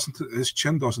his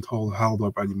chin doesn't held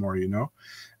up anymore,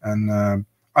 and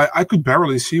I could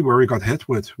barely see where he got hit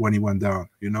with when he went down,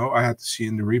 I had to see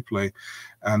in the replay,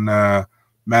 and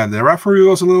man, the referee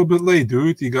was a little bit late,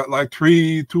 dude. He got like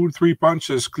 2 to 3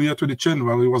 punches clear to the chin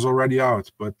while he was already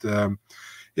out, but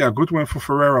yeah, good win for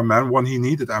Ferreira, man. One he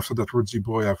needed after that Rudzi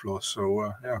Boyev loss,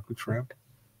 so yeah, good for him.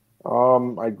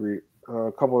 I agree.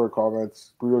 A couple other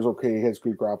comments. Bruno's okay. He has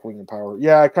good grappling and power.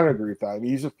 Yeah, I kind of agree with that. I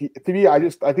mean, to me, I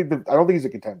don't think he's a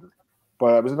contender,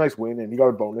 but it was a nice win, and he got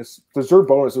a bonus. Deserved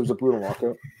bonus. It was a brutal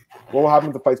knockout. What will happen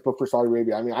with the fights booked for Saudi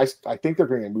Arabia? I mean, I think they're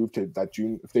going to move to that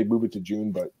June if they move it to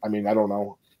June, but I mean, I don't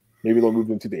know. Maybe they'll move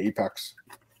into the Apex.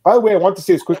 By the way, I want to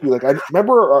say this quickly. Like, I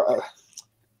remember,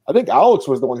 I think Alex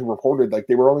was the one who reported like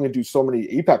they were only going to do so many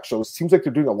Apex shows. Seems like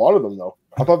they're doing a lot of them though.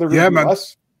 I thought they were going to do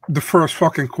less. The first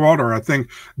fucking quarter, I think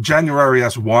January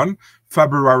has 1,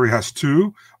 February has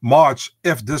 2, March,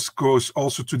 if this goes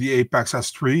also to the Apex, has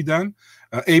 3 then,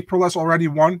 April has already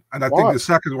won, and I think What? the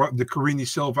second one, the Carini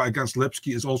Silva against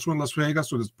Lipski, is also in Las Vegas,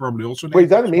 so that's probably also. Wait, is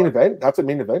that a main event? That's a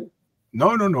main event?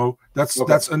 No. That's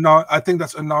Okay. I think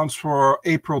that's announced for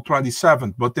April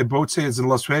 27th, but they both say it's in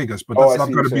Las Vegas, but Oh, that's I not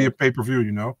see going what to be you're a pay-per-view,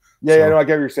 you know? Yeah, So- yeah, no, I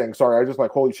get what you're saying. Sorry, I was just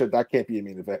like, holy shit, that can't be a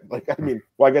main event. Like, I mean,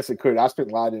 well, I guess it could. Aspen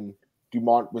Ladd and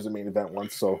Dumont was a main event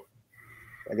once, so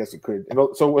I guess it could. And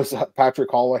so was Patrick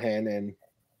Holohan and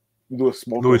Louis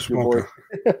Smolka.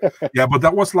 Yeah, but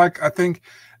that was like, I think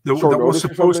that Short was notice or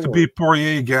supposed to something, be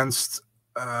Poirier against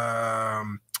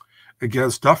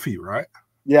Duffy, right?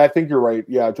 Yeah, I think you're right.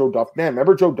 Yeah, Joe Duffy. Man,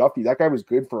 remember Joe Duffy? That guy was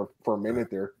good for a minute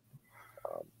there.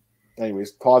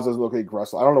 Anyways, Hawes doesn't look like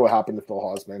aggressive. I don't know what happened to Phil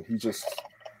Hawes, man. He just,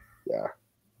 yeah.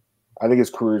 I think his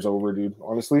career's over, dude.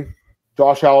 Honestly.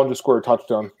 Josh Allen just scored a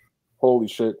touchdown. Holy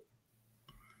shit.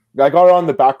 I got it on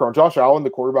the background. Josh Allen, the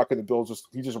quarterback in the Bills,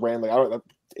 he just ran like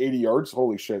 80 yards.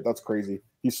 Holy shit, that's crazy.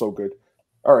 He's so good.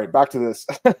 All right, back to this.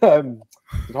 Did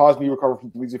Hawes need to recover from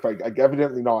the Felice fight?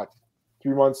 Evidently not.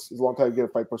 3 months is a long time to get a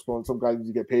fight postponed. Some guys need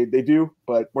to get paid. They do,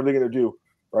 but what are they going to do,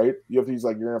 right? UFC's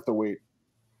like, you're going to have to wait.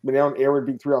 But now Aaron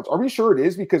being 3 rounds. Are we sure it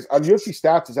is? Because on UFC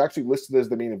stats, it's actually listed as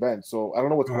the main event. So I don't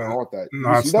know what's going on with that.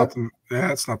 No, it's not.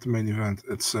 It's not the main event.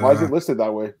 It's why is it listed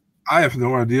that way? I have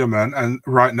no idea, man. And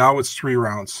right now it's 3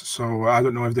 rounds. So I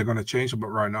don't know if they're going to change it, but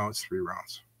right now it's 3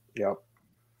 rounds. Yeah.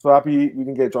 So happy we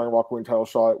didn't get Johnny Walker win title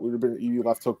shot. Would have been EU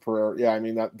left hook Pereira. Yeah, I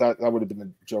mean that would have been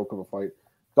a joke of a fight.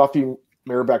 Duffy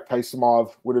Maribek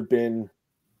Taisimov would have been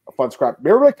a fun scrap.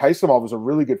 Maribek Taisimov was a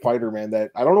really good fighter, man.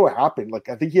 That I don't know what happened. Like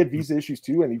I think he had visa issues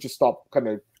too, and he just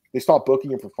they stopped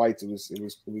booking him for fights. It was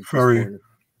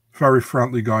very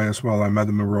friendly guy as well. I met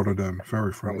him in Rotterdam.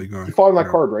 Very friendly guy. He fought on that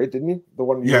card, right? Didn't he? The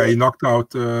one. He knocked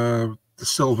out the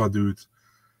Silva dude.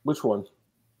 Which one?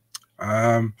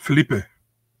 Felipe.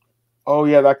 Oh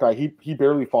yeah, that guy. He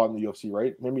barely fought in the UFC,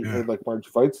 right? Maybe he had like 1 or 2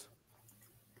 fights.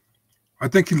 I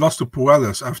think he lost to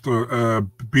Puelles after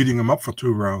beating him up for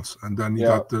 2 rounds, and then he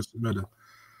got submitted.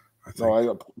 I think.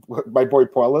 No, my boy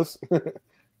Puelles.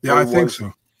 Yeah, I think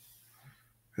so.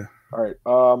 Yeah. All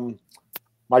right.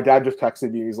 My dad just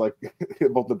texted me. He's like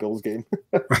about the Bills game.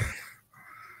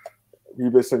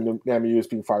 Rebus and Namajunas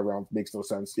being 5 rounds makes no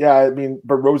sense. Yeah, I mean,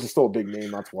 but Rose is still a big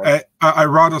name. That's why. I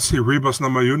rather see Rebus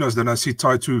Namajunas than I see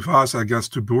Tai Tuivasa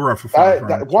against Tubura for 5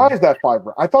 rounds. Why is that 5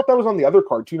 rounds? I thought that was on the other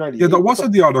card, 298. Yeah, that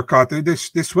wasn't the other card. They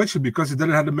switched it because they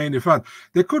didn't have the main event.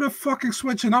 They could have fucking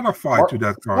switched another fight to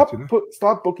that card.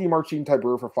 Stop booking Marcin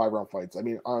Tybura for 5 round fights. I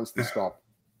mean, honestly, stop.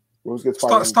 Rose gets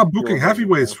stop booking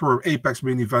heavyweights for Apex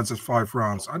main events at 5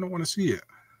 rounds. I don't want to see it.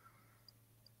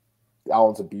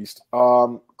 Allen's a beast.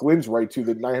 Glenn's right too.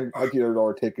 The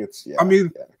 $900 tickets. Yeah. I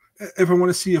mean, if I want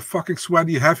to see a fucking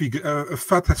sweaty, heavy, a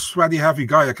fat, sweaty, heavy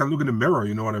guy, I can look in the mirror.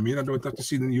 You know what I mean? I don't have to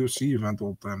see the UFC event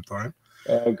all the damn time.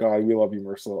 Oh God, we love you,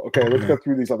 Marcelo. Okay, let's go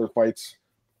through these other fights.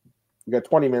 We got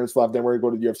 20 minutes left. Then we're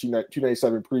gonna go to the UFC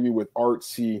 297 preview with Art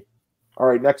C. All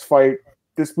right, next fight.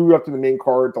 This moved up to the main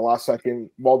card at the last second.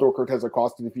 Waldo Cortez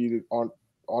Acosta defeated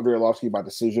Andrei Arlovski by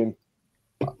decision.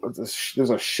 It was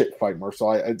a shit fight,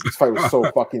 Marcel. This fight was so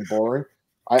fucking boring.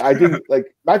 I didn't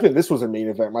like. Imagine this was a main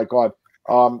event. My God,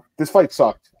 this fight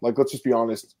sucked. Like, let's just be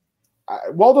honest.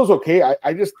 Waldo's okay.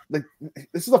 I just like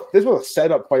this was a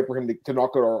setup fight for him to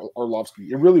knock out Arlovski.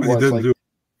 It really was.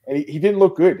 And he didn't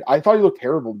look good. I thought he looked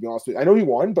terrible, to be honest with you. I know he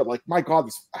won, but like, my God,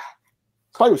 this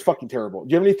fight was fucking terrible.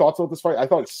 Do you have any thoughts about this fight? I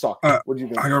thought it sucked. What do you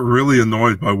think? I got really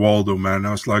annoyed by Waldo, man.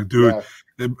 I was like, dude. Yeah.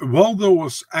 Waldo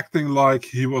was acting like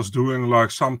he was doing like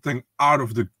something out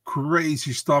of the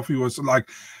crazy stuff. He was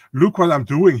like, "Look what I'm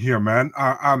doing here, man!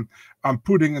 I'm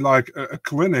putting like a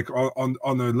clinic on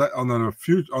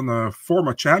a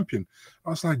former champion."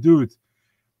 I was like, "Dude,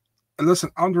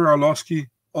 listen, Andrei Arlovski.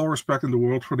 All respect in the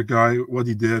world for the guy, what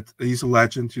he did. He's a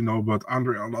legend, you know. But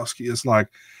Andrei Arlovski is like."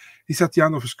 He's at the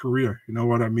end of his career, you know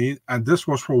what I mean? And this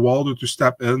was for Waldo to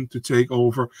step in, to take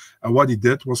over. And what he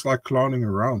did was like clowning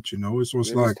around, you know? It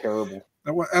was like terrible.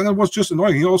 And it was just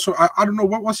annoying. He also, I don't know,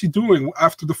 what was he doing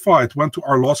after the fight? Went to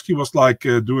Arlovski, was like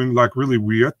doing like really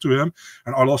weird to him.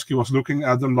 And Arlovski was looking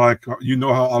at him like, you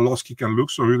know how Arlovski can look.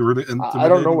 So he really intimidating. I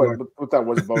don't know what that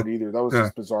was about either. That was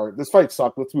just bizarre. This fight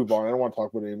sucked. Let's move on. I don't want to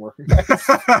talk about it anymore.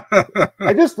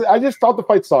 I just thought the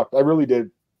fight sucked. I really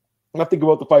did. Nothing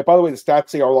about the fight. By the way, the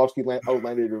stats say Arlovski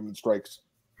outlanded him in strikes.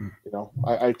 You know,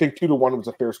 I think 2-1 was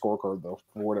a fair scorecard, though,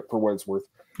 for what it's worth.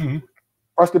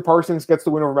 Preston Parsons gets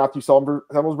the win over Matthew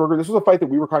Semmelsberger. This was a fight that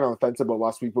we were kind of on the fence about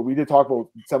last week, but we did talk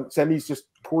about Semi's just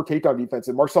poor takedown defense.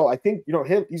 And Marcel, I think, you know,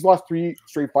 he's lost 3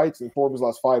 straight fights and 4 of his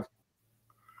last 5.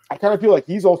 I kind of feel like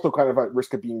he's also kind of at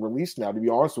risk of being released now, to be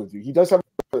honest with you. He does have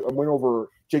a win over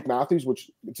Jake Matthews, which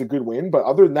it's a good win. But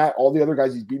other than that, all the other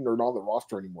guys he's beaten are not on the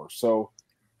roster anymore. So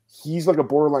he's like a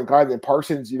borderline guy. And then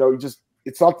Parsons, you know,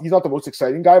 he's not the most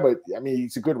exciting guy, but I mean,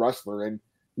 he's a good wrestler, and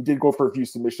he did go for a few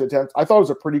submission attempts. I thought it was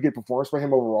a pretty good performance by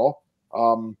him overall.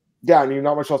 Yeah, I mean,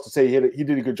 not much else to say. He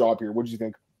did a good job here. What did you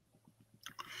think?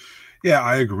 Yeah,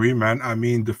 I agree, man. I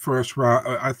mean, the first round,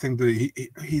 I think that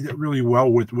he did really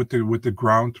well with the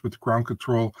ground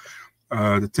control,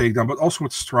 the takedown, but also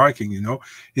with striking. You know,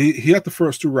 he had the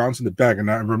first 2 rounds in the bag, and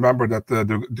I remember that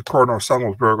the corner of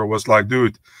Samuelsberger was like,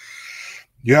 dude,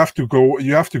 you have to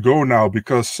go now,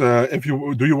 because if you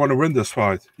want to win this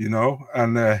fight, you know.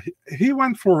 And he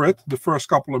went for it the first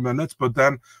couple of minutes, but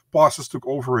then Parsons took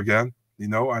over again, you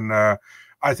know. And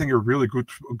I think a really good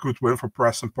win for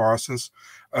Preston Parsons.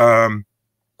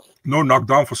 No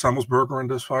knockdown for Samuelsberger in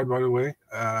this fight, by the way,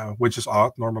 which is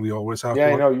odd. Normally, always have. Yeah,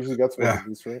 I know. Usually gets one yeah. of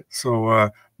these, right? So,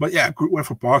 but yeah, good win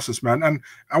for Parsons, man. And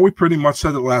we pretty much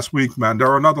said it last week, man.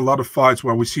 There are not a lot of fights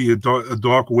where we see a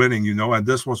dog winning, you know. And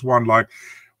this was one, like,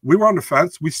 we were on the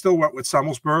fence. We still went with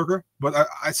Samuelsberger, but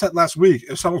I said last week,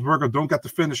 if Samuelsberger don't get the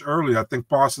finish early, I think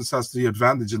Parsons has the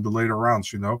advantage in the later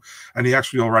rounds, you know. And he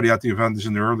actually already had the advantage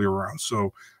in the earlier rounds.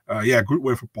 So, yeah, good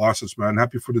win for Parsons, man.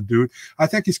 Happy for the dude. I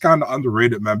think he's kind of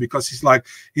underrated, man, because he's like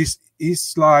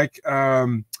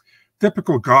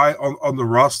typical guy on the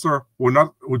roster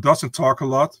who doesn't talk a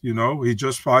lot, you know. He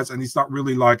just fights, and he's not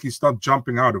really like, he's not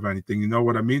jumping out of anything, you know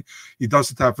what I mean? He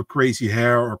doesn't have a crazy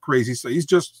hair or crazy stuff. He's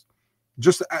just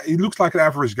he looks like an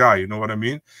average guy, you know what I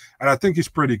mean? And I think he's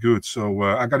pretty good. So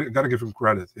I gotta give him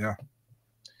credit. Yeah.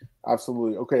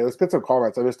 Absolutely. Okay, let's get some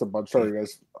comments. I missed a bunch. Sorry,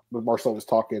 guys. Marcel was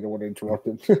talking. I don't want to interrupt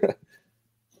him.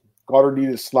 Goddard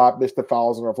needed a slap, missed the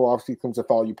fouls, and if obviously comes a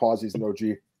foul, you pause. He's an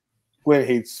OG. Glenn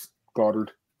hates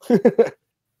Goddard. I've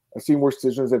seen worse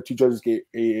decisions if 2 judges gave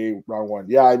AA round 1.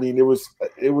 Yeah, I mean,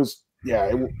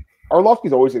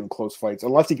 Arlovsky's always in close fights.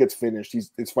 Unless he gets finished,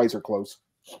 his fights are close.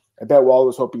 I bet Waller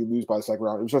was hoping he'd lose by the second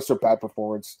round. It was just a bad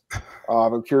performance.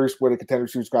 I'm curious when a Contender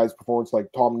Series guy's performance like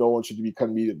Tom Nolan should be cut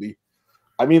immediately.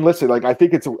 I mean, listen, like, I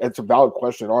think it's a valid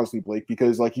question, honestly, Blake,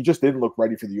 because like he just didn't look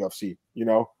ready for the UFC, you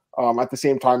know. At the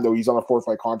same time, though, he's on a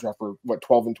 4-fight contract for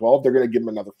 12-12. They're going to give him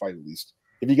another fight at least.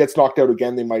 If he gets knocked out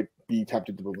again, they might be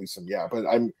tempted to release him. Yeah, but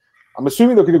I'm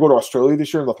assuming they're going to go to Australia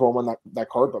this year and they'll throw him on that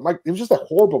card. But Mike, it was just a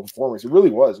horrible performance. It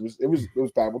really was. It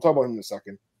was bad. We'll talk about him in a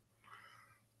second.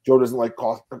 Joe doesn't like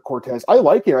Cortez. I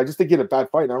like him. I just think he had a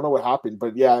bad fight. I don't know what happened,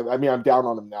 but yeah, I mean, I'm down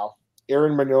on him now.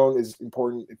 Aaron Manon is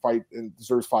important in fight and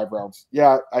deserves 5 rounds.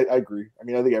 Yeah, I agree. I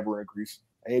mean, I think everyone agrees.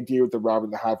 Any idea what the round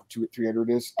and a half of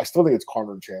 300 is? I still think it's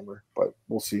Conor and Chandler, but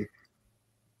we'll see.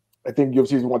 I think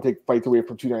UFC doesn't want to take fights away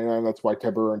from 299. That's why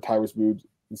Teber and Ty was moved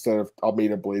instead of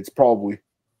Almeida Blades. Probably.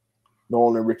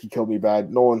 Nolan and Ricky killed me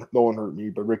bad. No one hurt me,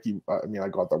 but Ricky, I mean, I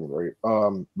got that one right.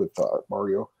 With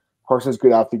Mario. Carson's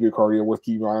good athlete, good cardio, with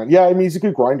keeping on. Yeah, I mean, he's a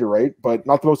good grinder, right? But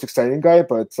not the most exciting guy.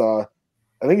 But I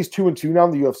think he's 2-2 now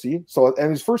in the UFC. So,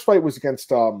 and his first fight was against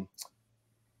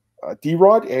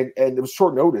D-Rod, and it was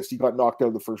short notice. He got knocked out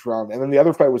in the first round. And then the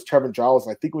other fight was Trevin Giles,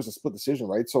 and I think it was a split decision,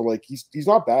 right? So, like, he's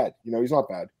not bad. You know, he's not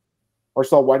bad.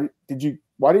 Marcel, why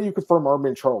didn't you confirm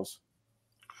Armin Charles?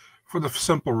 For the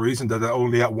simple reason that I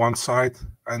only have one side,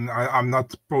 and I'm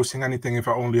not posting anything if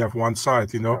I only have one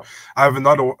side. You know, yeah. I have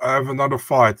another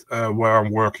fight where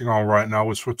I'm working on right now.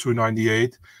 It's for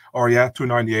 298,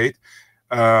 298.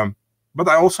 But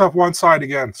I also have one side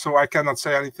again, so I cannot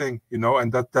say anything. You know,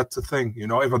 and that's the thing. You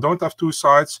know, if I don't have 2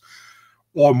 sides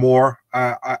or more,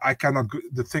 I cannot.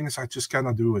 The thing is, I just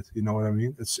cannot do it. You know what I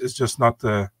mean? It's just not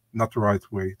the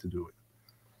right way to do it.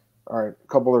 All right, a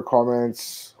couple other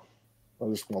comments.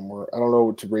 Just one more. I don't know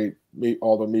what to rate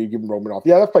Aldo. Maybe give him Romanoff.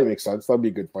 Yeah, that fight makes sense. That'd be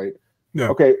a good fight. Yeah.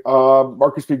 Okay.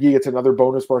 Marcus McGee gets another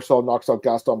bonus. Marcel knocks out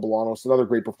Gaston Bolanos. Another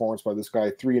great performance by this guy.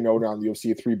 3-0 now in the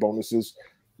UFC. 3 bonuses.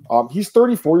 He's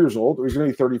 34 years old. Or he's going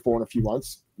to be 34 in a few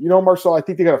months. You know, Marcel, I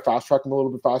think they got to fast track him a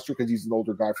little bit faster because he's an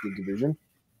older guy for the division.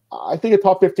 I think a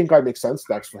top 15 guy makes sense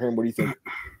next for him. What do you think?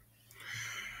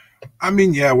 I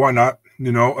mean, yeah, why not?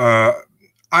 You know,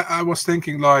 I was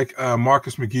thinking like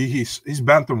Marcus McGee. He's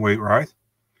bantamweight, right?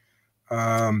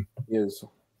 He is.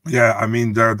 Yeah, I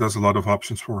mean there's a lot of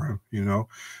options for him. You know,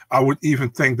 I would even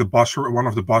think one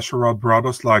of the Basharat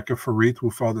brothers, like Farid,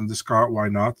 who fought in this card. Why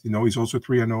not? You know, he's also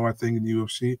 3-0, I think, in the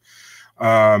UFC.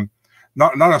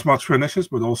 Not as much finishes,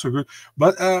 but also good.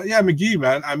 But yeah, McGee,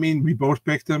 man. I mean, we both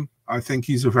picked him. I think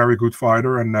he's a very good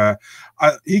fighter, and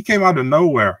he came out of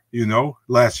nowhere. You know,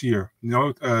 last year. You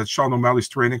know, Sean O'Malley's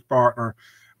training partner.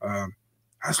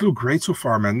 Has looked great so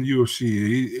far, man.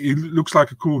 UFC. He looks like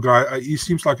a cool guy. He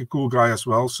seems like a cool guy as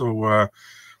well. So,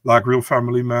 like real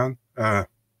family man.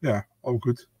 Yeah, all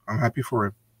good. I'm happy for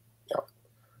him. Yeah.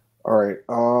 All right.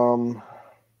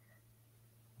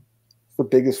 the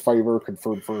biggest fight ever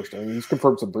confirmed first? I mean, he's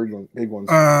confirmed some big ones.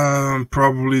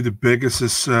 Probably the biggest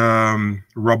is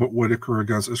Robert Whittaker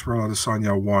against Israel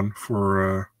Adesanya 1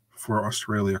 for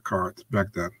Australia card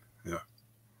back then. Yeah.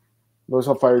 Those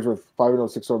how fighters with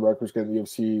 5-0, 6-0 records get in the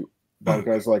UFC. But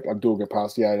guys like Abdul get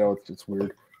past. Yeah, I know it's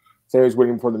weird. So he's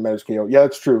waiting for the Metis KO. Yeah,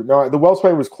 that's true. No, the Wells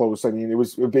fight was close. I mean,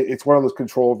 it's one of those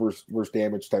control versus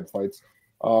damage type fights.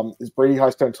 Is Brady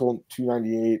High until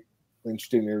 298?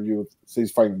 Interesting interview. Says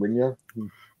he's fighting Rinya.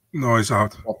 No, he's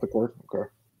out. Off the court. Okay.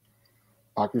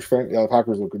 Packers fan? Yeah, the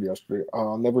Packers looked good yesterday.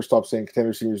 Never stop saying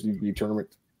contender seniors need to be a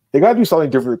tournament. They got to do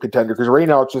something different with contender because right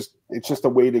now it's just a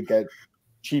way to get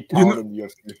cheap talent in the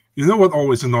UFC. You know what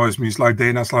always annoys me is like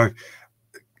Dana's like,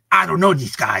 I don't know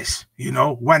these guys. You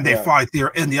know, when they fight there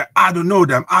in India, I don't know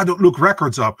them. I don't look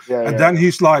records up. And then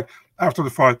he's like, after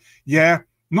the fight,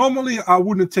 normally I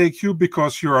wouldn't take you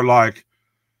because you're like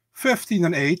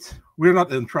 15-8. We're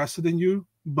not interested in you,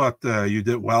 but you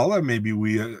did well, and maybe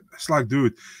we. It's like,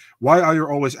 dude, why are you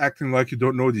always acting like you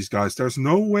don't know these guys? There's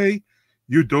no way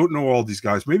you don't know all these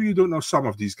guys. Maybe you don't know some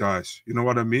of these guys. You know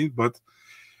what I mean? But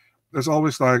there's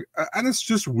always like, and it's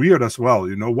just weird as well.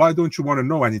 You know, why don't you want to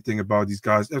know anything about these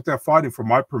guys? If they're fighting for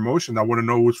my promotion, I want to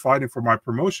know who's fighting for my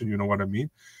promotion. You know what I mean?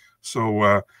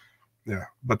 So, yeah.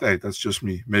 But hey, that's just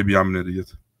me. Maybe I'm an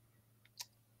idiot.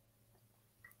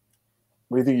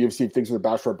 What do you think UFC thinks of the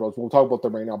Bachelor Bros? We'll talk about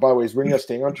them right now. By the way, is Rinya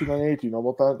staying on 298? Do you know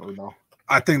about that or no?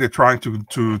 I think they're trying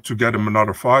to get him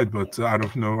another fight, but I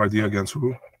have no idea against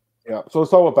who. Yeah, so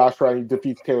let's talk about Bachelor. He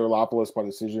defeats Taylor Lapalus by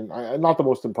decision. Not the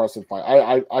most impressive fight.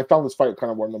 I found this fight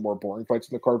kind of one of the more boring fights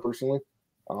in the card personally.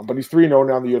 But he's 3-0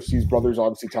 now in the UFC. His brother's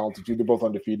obviously talented too. They're both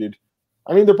undefeated.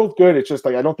 I mean, they're both good. It's just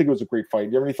like I don't think it was a great fight.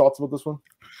 Do you have any thoughts about this one?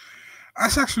 I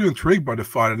was actually intrigued by the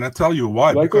fight, and I tell you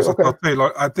why. Because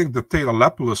I think the Taylor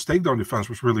Lapalus takedown defense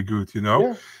was really good. You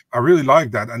know, I really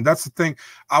like that, and that's the thing.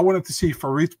 I wanted to see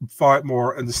Farid fight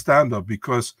more in the stand-up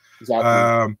because,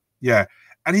 and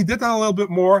he did that a little bit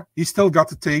more. He still got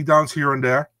the takedowns here and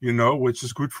there, you know, which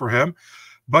is good for him.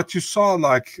 But you saw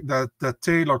like that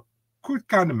Taylor could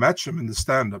kind of match him in the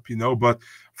stand-up, you know. But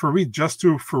Farid just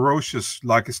too ferocious,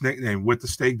 like his nickname, with the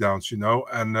takedowns, you know,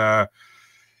 and.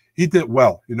 He did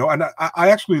well, you know, and I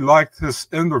actually liked his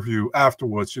interview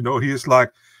afterwards. You know, he is like,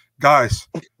 guys,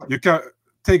 you can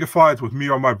take a fight with me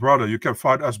or my brother. You can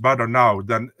fight us better now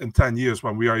than in 10 years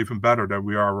when we are even better than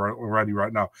we are already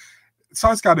right now. It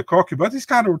sounds kind of cocky, but it's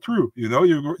kind of true. You know,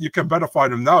 you can better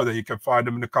fight him now than you can fight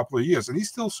him in a couple of years. And he's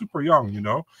still super young, you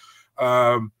know.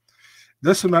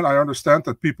 Listen, man, I understand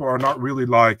that people are not really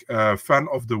like a fan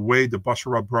of the way the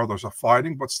Basharat brothers are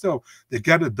fighting, but still, they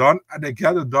get it done, and they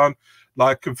get it done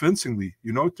like convincingly,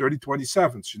 you know,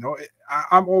 30-27s. You know,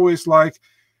 I'm always like,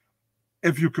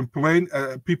 if you complain,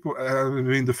 people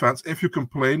in defense, if you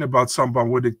complain about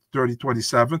someone with a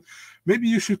 30-27, maybe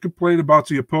you should complain about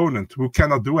the opponent who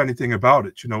cannot do anything about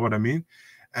it. You know what I mean?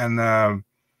 And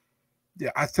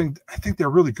yeah, I think they're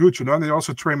really good. You know, and they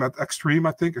also train at Extreme.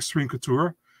 I think Extreme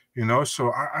Couture. You know,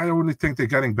 so I only think they're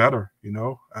getting better. You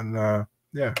know, and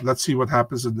yeah, let's see what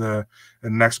happens in the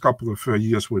next couple of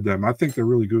years with them. I think they're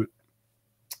really good.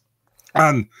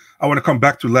 And I want to come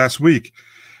back to last week.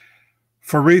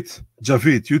 Farid,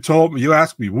 Javid, you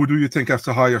asked me, who do you think has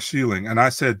the higher ceiling? And I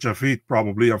said Javid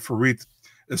probably, and Farid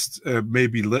is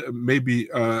maybe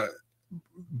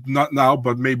not now,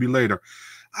 but maybe later.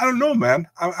 I don't know, man.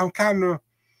 I'm kind of,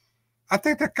 I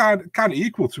think they're kind of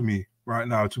equal to me right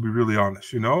now, to be really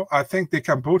honest. You know, I think they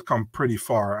can both come pretty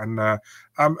far. And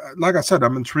I'm, like I said,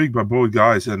 I'm intrigued by both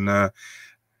guys, and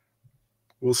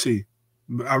we'll see.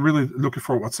 I'm really looking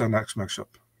for what's the next matchup.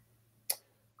 A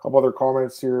couple other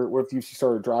comments here. What if UFC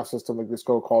started a draft system like this?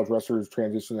 Go college wrestlers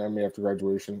transition to MMA after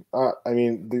graduation. I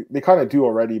mean, they kind of do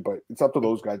already, but it's up to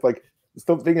those guys. Like,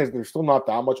 the thing is, there's still not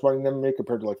that much money in MMA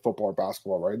compared to like football or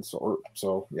basketball, right?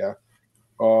 So yeah.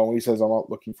 When he says I'm not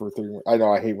looking for 30, I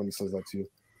know I hate when he says that too.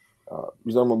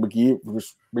 He's talking about McGee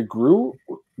versus McGrew.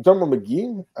 He's talking about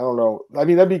McGee. I don't know. I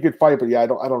mean, that'd be a good fight, but yeah, I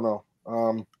don't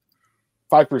know.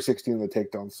 5 for 16 in the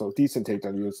takedown, so decent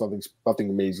takedown unit. Nothing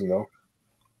amazing though.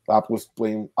 Lapalus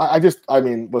blame. I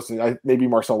mean, listen. Maybe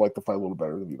Marcel liked the fight a little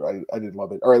better than me, but I didn't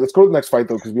love it. All right, let's go to the next fight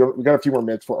though, because we got a few more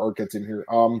minutes before Art gets in here.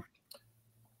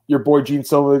 Your boy Gene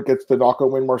Silva gets the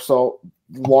knockout win. Marcel,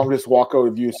 longest walkout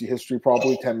of UFC history,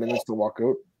 probably 10 minutes to walk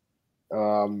out.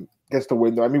 Gets the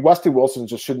win though. I mean, Weston Wilson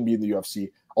just shouldn't be in the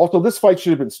UFC. Also, this fight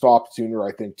should have been stopped sooner.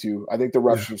 I think too. I think the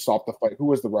ref should have stopped the fight. Who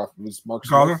was the ref? It was Mark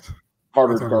Smith?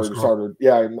 Goddard.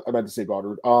 Yeah, I meant to say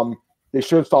Goddard. They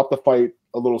should have stopped the fight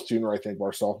a little sooner, I think,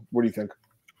 Marcel. What do you think?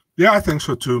 Yeah, I think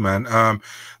so too, man.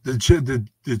 The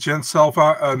Jen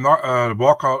Silva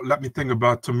walkout let me think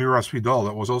about Tamiras Vidal.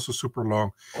 It was also super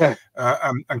long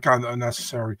and kind of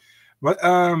unnecessary. But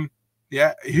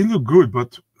yeah, he looked good.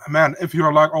 But man, if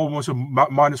you're like almost a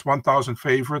minus 1,000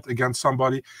 favorite against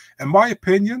somebody, in my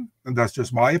opinion, and that's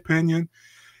just my opinion,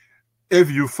 if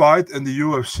you fight in the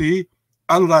UFC,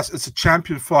 unless it's a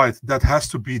champion fight that has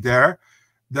to be there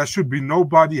should be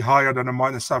nobody higher than a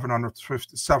minus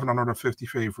 750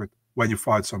 favorite when you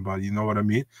fight somebody. You know what I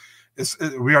mean?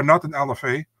 We are not an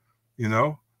LFA, you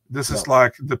know. This is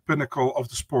like the pinnacle of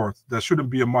the sport. There shouldn't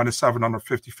be a minus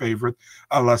 750 favorite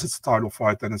unless it's a title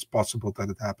fight. Then it's possible that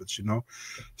it happens, you know.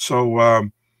 So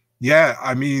yeah,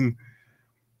 I mean,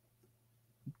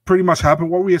 pretty much happened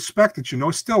what we expected, you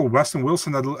know. Still, Weston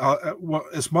Wilson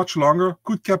is much longer,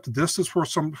 could kept the distance for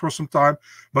some time,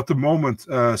 but the moment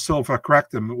Silva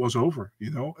cracked him, it was over,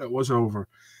 you know. It was over.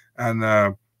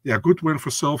 And yeah, good win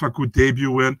for Silva, good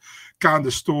debut win. Kind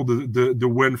of stole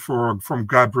the win from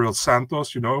Gabriel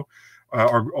Santos, you know,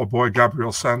 our boy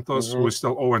Gabriel Santos, who is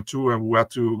still 0-2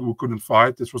 and who couldn't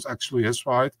fight. This was actually his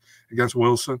fight against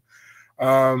Wilson.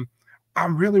 I'm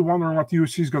really wondering what the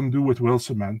UFC is going to do with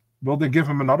Wilson, man. Will they give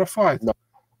him another fight?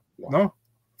 No?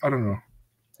 I don't know.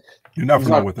 You never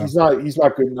know with that. He's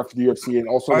not good enough for the UFC, and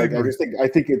also I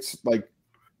think it's like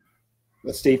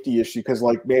a safety issue because,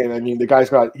 like, man, I mean, the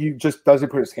guy's he just doesn't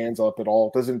put his hands up at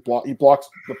all. Doesn't block. He blocks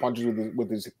the punches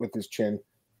with his chin.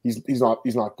 He's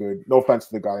not good. No offense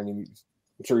to the guy. I mean,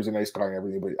 I'm sure he's a nice guy and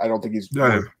everything, but I don't think he's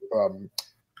a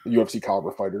UFC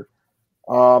caliber fighter.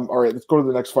 All right, let's go to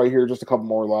the next fight here. Just a couple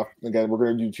more left. Again, we're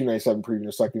going to do 297 preview in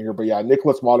a second here. But yeah,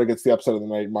 Nicholas Mata gets the upset of the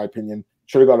night, in my opinion.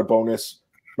 Should have got a bonus.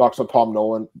 Knocks on Tom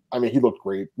Nolan. I mean, he looked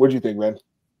great. What do you think, man?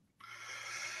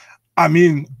 I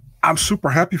mean, I'm super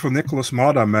happy for Nicholas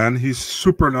Mata, man. He's a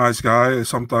super nice guy.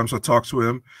 Sometimes I talk to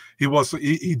him. He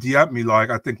DM'd me, like,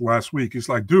 I think last week. He's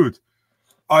like, dude,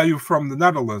 are you from the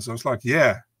Netherlands? I was like,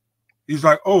 yeah. He's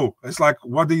like, oh, it's like,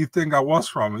 what do you think I was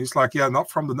from? And he's like, yeah, not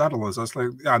from the Netherlands. I was like,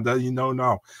 yeah, then you know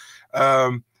now.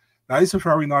 Now he's a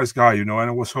very nice guy, you know, and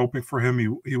I was hoping for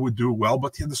him he would do well,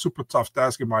 but he had a super tough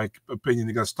task, in my opinion,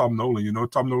 against Tom Nolan. You know,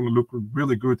 Tom Nolan looked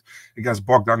really good against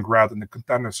Bogdan Grad in the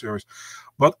Contender Series.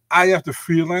 But I have the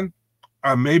feeling,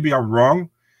 maybe I'm wrong,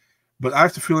 but I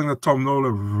have the feeling that Tom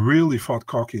Nolan really fought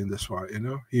cocky in this fight, you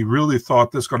know? He really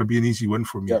thought this was going to be an easy win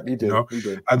for me. Yeah, he did. You know? He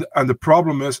did. And the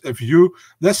problem is, if you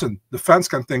listen, the fans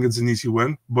can think it's an easy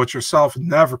win, but yourself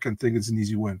never can think it's an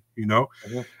easy win, you know?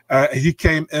 He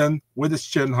came in with his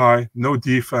chin high, no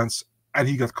defense, and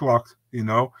he got clocked, you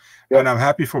know? And I'm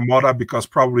happy for Mata because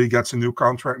probably he gets a new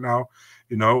contract now,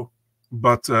 you know?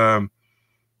 But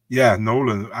yeah,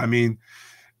 Nolan, I mean,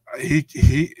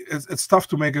 it's tough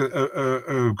to make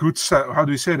a good set. How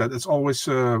do you say that? It's always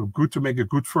good to make a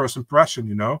good first impression,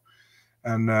 you know.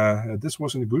 And this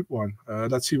wasn't a good one.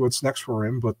 Let's see what's next for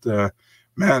him. But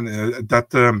man,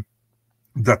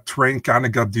 that train kind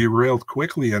of got derailed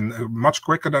quickly and much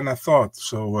quicker than I thought.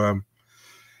 So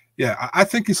yeah, I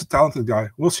think he's a talented guy.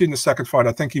 We'll see in the second fight.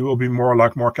 I think he will be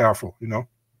more careful, you know.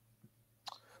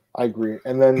 I agree.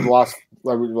 And then I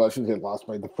shouldn't say last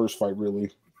fight, the first fight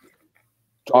really.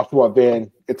 Joshua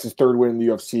Van gets his third win in the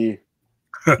UFC,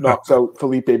 knocks out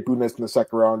Felipe Bunes in the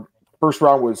second round. First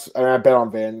round was, and I bet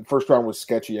on Van. First round was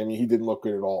sketchy. I mean, he didn't look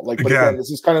good at all. Like, but again,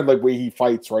 this is kind of like the way he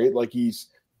fights, right? Like, he's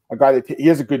a guy that he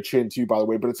has a good chin too, by the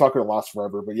way. But it's not going to last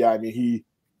forever. But yeah, I mean, he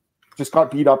just got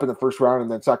beat up in the first round,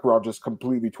 and then second round just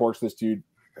completely torched this dude,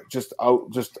 just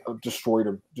destroyed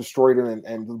him,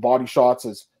 and the body shots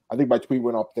is. I think my tweet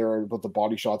went up there with the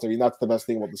body shots. I mean, that's the best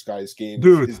thing about this guy's game,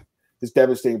 dude. His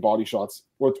devastating body shots.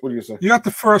 What do you say? You got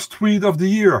the first tweet of the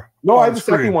year. No, I had the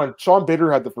second one. Sean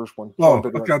Bitter had the first one. Okay.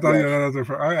 I thought you had the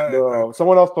first. No,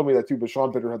 someone else told me that too, but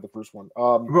Sean Bitter had the first one.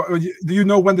 Do you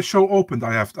know when the show opened?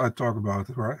 I talk about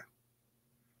it, right?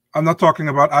 I'm not talking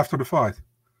about after the fight.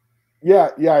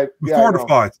 Before the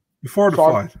fight. Before the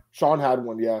fight. Sean had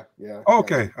one. Yeah.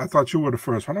 Okay, I thought you were the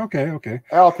first one. Okay.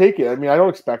 I'll take it. I mean, I don't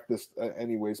expect this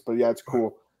anyways, but yeah, it's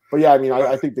cool. But yeah, I mean,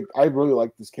 I think I really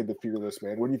like this kid, the Fearless,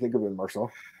 man. What do you think of him,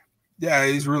 Marcel? Yeah,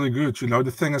 he's really good. You know,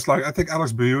 the thing is, like, I think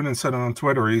Alex Buunen said it on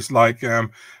Twitter. He's like,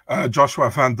 Joshua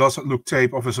Van doesn't look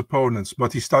tape of his opponents,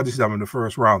 but he studies them in the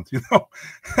first round. You know,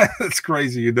 it's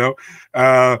crazy. You know,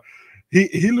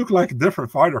 he looked like a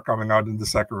different fighter coming out in the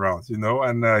second round. You know,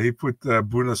 and he put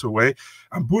Buunes away,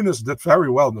 and Buunes did very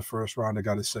well in the first round. I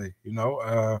gotta say, you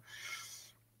know,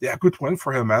 yeah, good win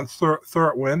for him, man.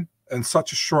 Third win in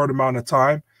such a short amount of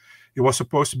time. He was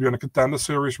supposed to be on a Contender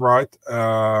Series, right?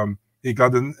 He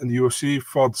got in the UFC,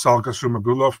 fought Salgas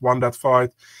Zumagulov, won that fight.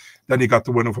 Then he got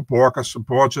the win over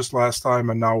Borges last time,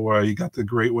 and now he got the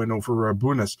great win over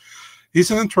Bunis.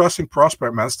 He's an interesting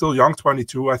prospect, man. Still young,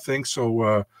 22, I think. So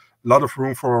a lot of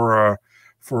room for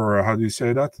how do you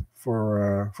say that?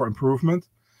 For improvement.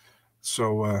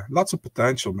 So lots of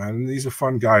potential, man. And he's a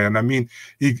fun guy. And I mean,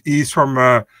 he's from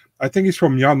I think he's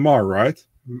from Myanmar, right?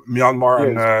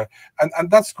 Myanmar,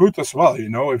 and that's good as well, you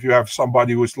know, if you have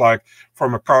somebody who's like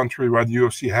from a country where the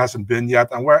UFC hasn't been yet,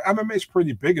 and where MMA is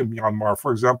pretty big in Myanmar.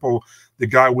 For example, the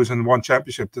guy who was in one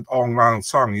championship, that Aung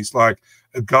San Suu, he's like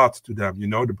a god to them, you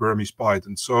know, the Burmese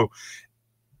Python. So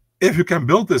if you can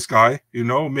build this guy, you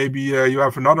know, maybe you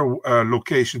have another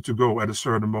location to go at a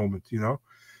certain moment, you know.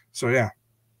 So yeah,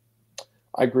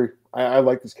 I agree. I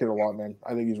like this kid a lot, man.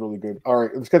 I think he's really good. All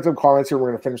right, let's get some comments here. We're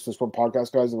going to finish this one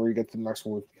podcast, guys, and we're going to get to the next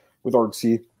one with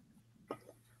RC.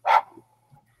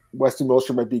 Westy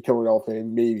Milster might be killer LFA,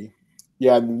 maybe.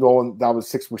 Yeah, Nolan, that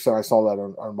was 6%. I saw that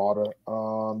on Armada.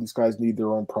 These guys need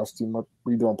their own press team.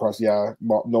 Read their own press. Yeah,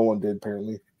 no one did,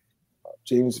 apparently.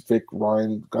 James Vick,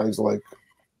 Ryan, guys like,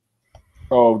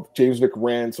 James Vick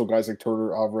ran, so guys like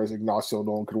Turner, Alvarez, Ignacio,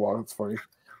 no one could walk. That's funny.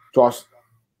 Josh,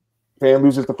 Fan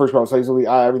loses the first round so easily.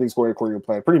 Everything's going according to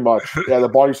plan. Pretty much. Yeah, the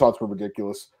body shots were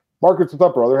ridiculous. Marcus, what's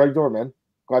up, brother? How you doing, man?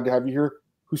 Glad to have you here.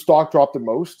 Whose stock dropped the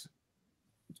most?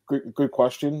 Good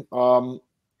question.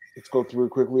 Let's go through it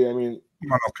quickly. I mean,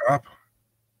 Cap.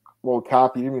 Well,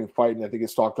 Cap, he didn't even fight, and I think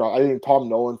his stock dropped. I think Tom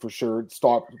Nolan for sure.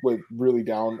 Stock went really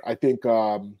down. I think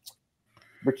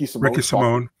Ricky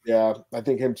Simone. Yeah, I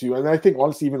think him too. And I think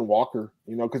honestly even Walker,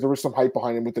 you know, because there was some hype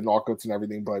behind him with the knockouts and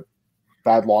everything, but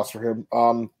bad loss for him.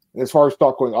 As far as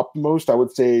stock going up the most, I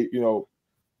would say, you know,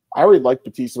 I already like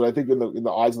Batista, but I think in the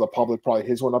eyes of the public, probably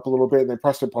his went up a little bit, and then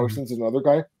Preston Parsons is another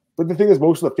guy. But the thing is,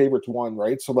 most of the favorites won,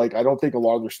 right? So, like, I don't think a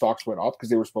lot of their stocks went up because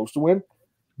they were supposed to win.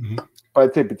 Mm-hmm. But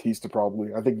I'd say Batista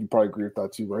probably. I think you probably agree with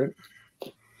that too, right?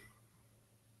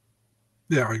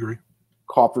 Yeah, I agree.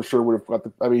 Kopp for sure would have got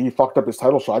the. I mean, he fucked up his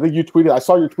title shot. I think you tweeted. I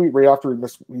saw your tweet right after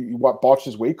he botched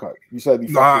his weight cut. You said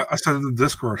I said it in the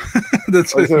Discord.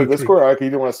 That's I said in the Discord. Okay,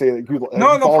 you didn't want to say it.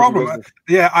 No problem.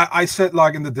 Yeah, I said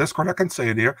like in the Discord. I can say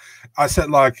it here. I said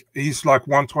like he's like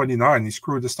 129. He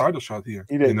screwed his title shot here.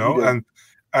 He did, you know,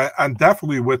 and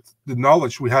definitely with the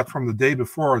knowledge we had from the day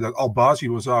before that Albazi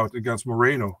was out against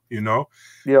Moreno. You know.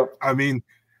 Yeah. I mean,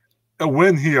 a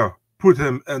win here put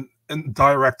him in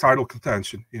direct title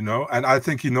contention, you know, and I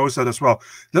think he knows that as well.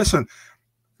 Listen,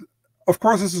 of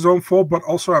course it's his own fault, but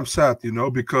also I'm sad, you know,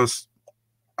 because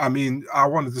I mean I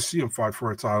wanted to see him fight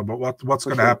for a title, but what's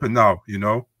going to happen now, you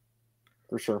know?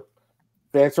 For sure.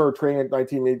 Vance started training at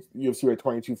 19, UFC at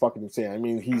 22, fucking insane. I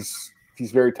mean, he's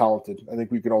very talented. I think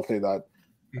we can all say that.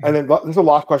 And then there's a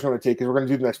last question I'm going to take because we're going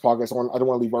to do the next podcast. I don't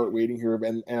want to leave Art waiting here.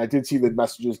 And I did see the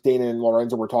messages. Dana and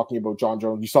Lorenzo were talking about John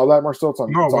Jones. You saw that, Marcel?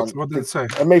 What did it say?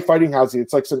 MMA Fighting has it.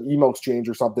 It's like some email exchange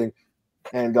or something.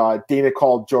 And Dana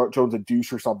called Jones a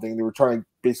douche or something. They were trying to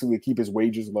basically keep his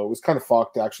wages low. It was kind of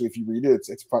fucked, actually. If you read it,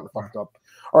 it's kind of fucked up.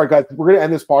 All right, guys, we're going to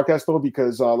end this podcast, though,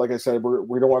 because like I said,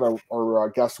 we don't want our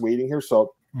guests waiting here.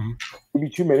 So give me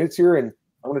 2 minutes here, and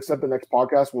I'm going to set the next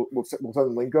podcast. We'll send the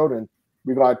link out, and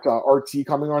we got RT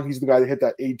coming on. He's the guy that hit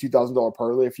that $82,000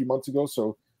 parlay a few months ago,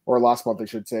 or last month, I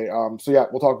should say. So yeah,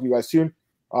 we'll talk to you guys soon.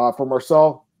 For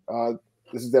Marcel,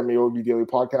 this is the MMAOB Daily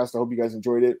Podcast. I hope you guys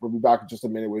enjoyed it. We'll be back in just a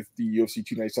minute with the UFC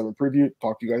 297 preview.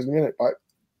 Talk to you guys in a minute. Bye.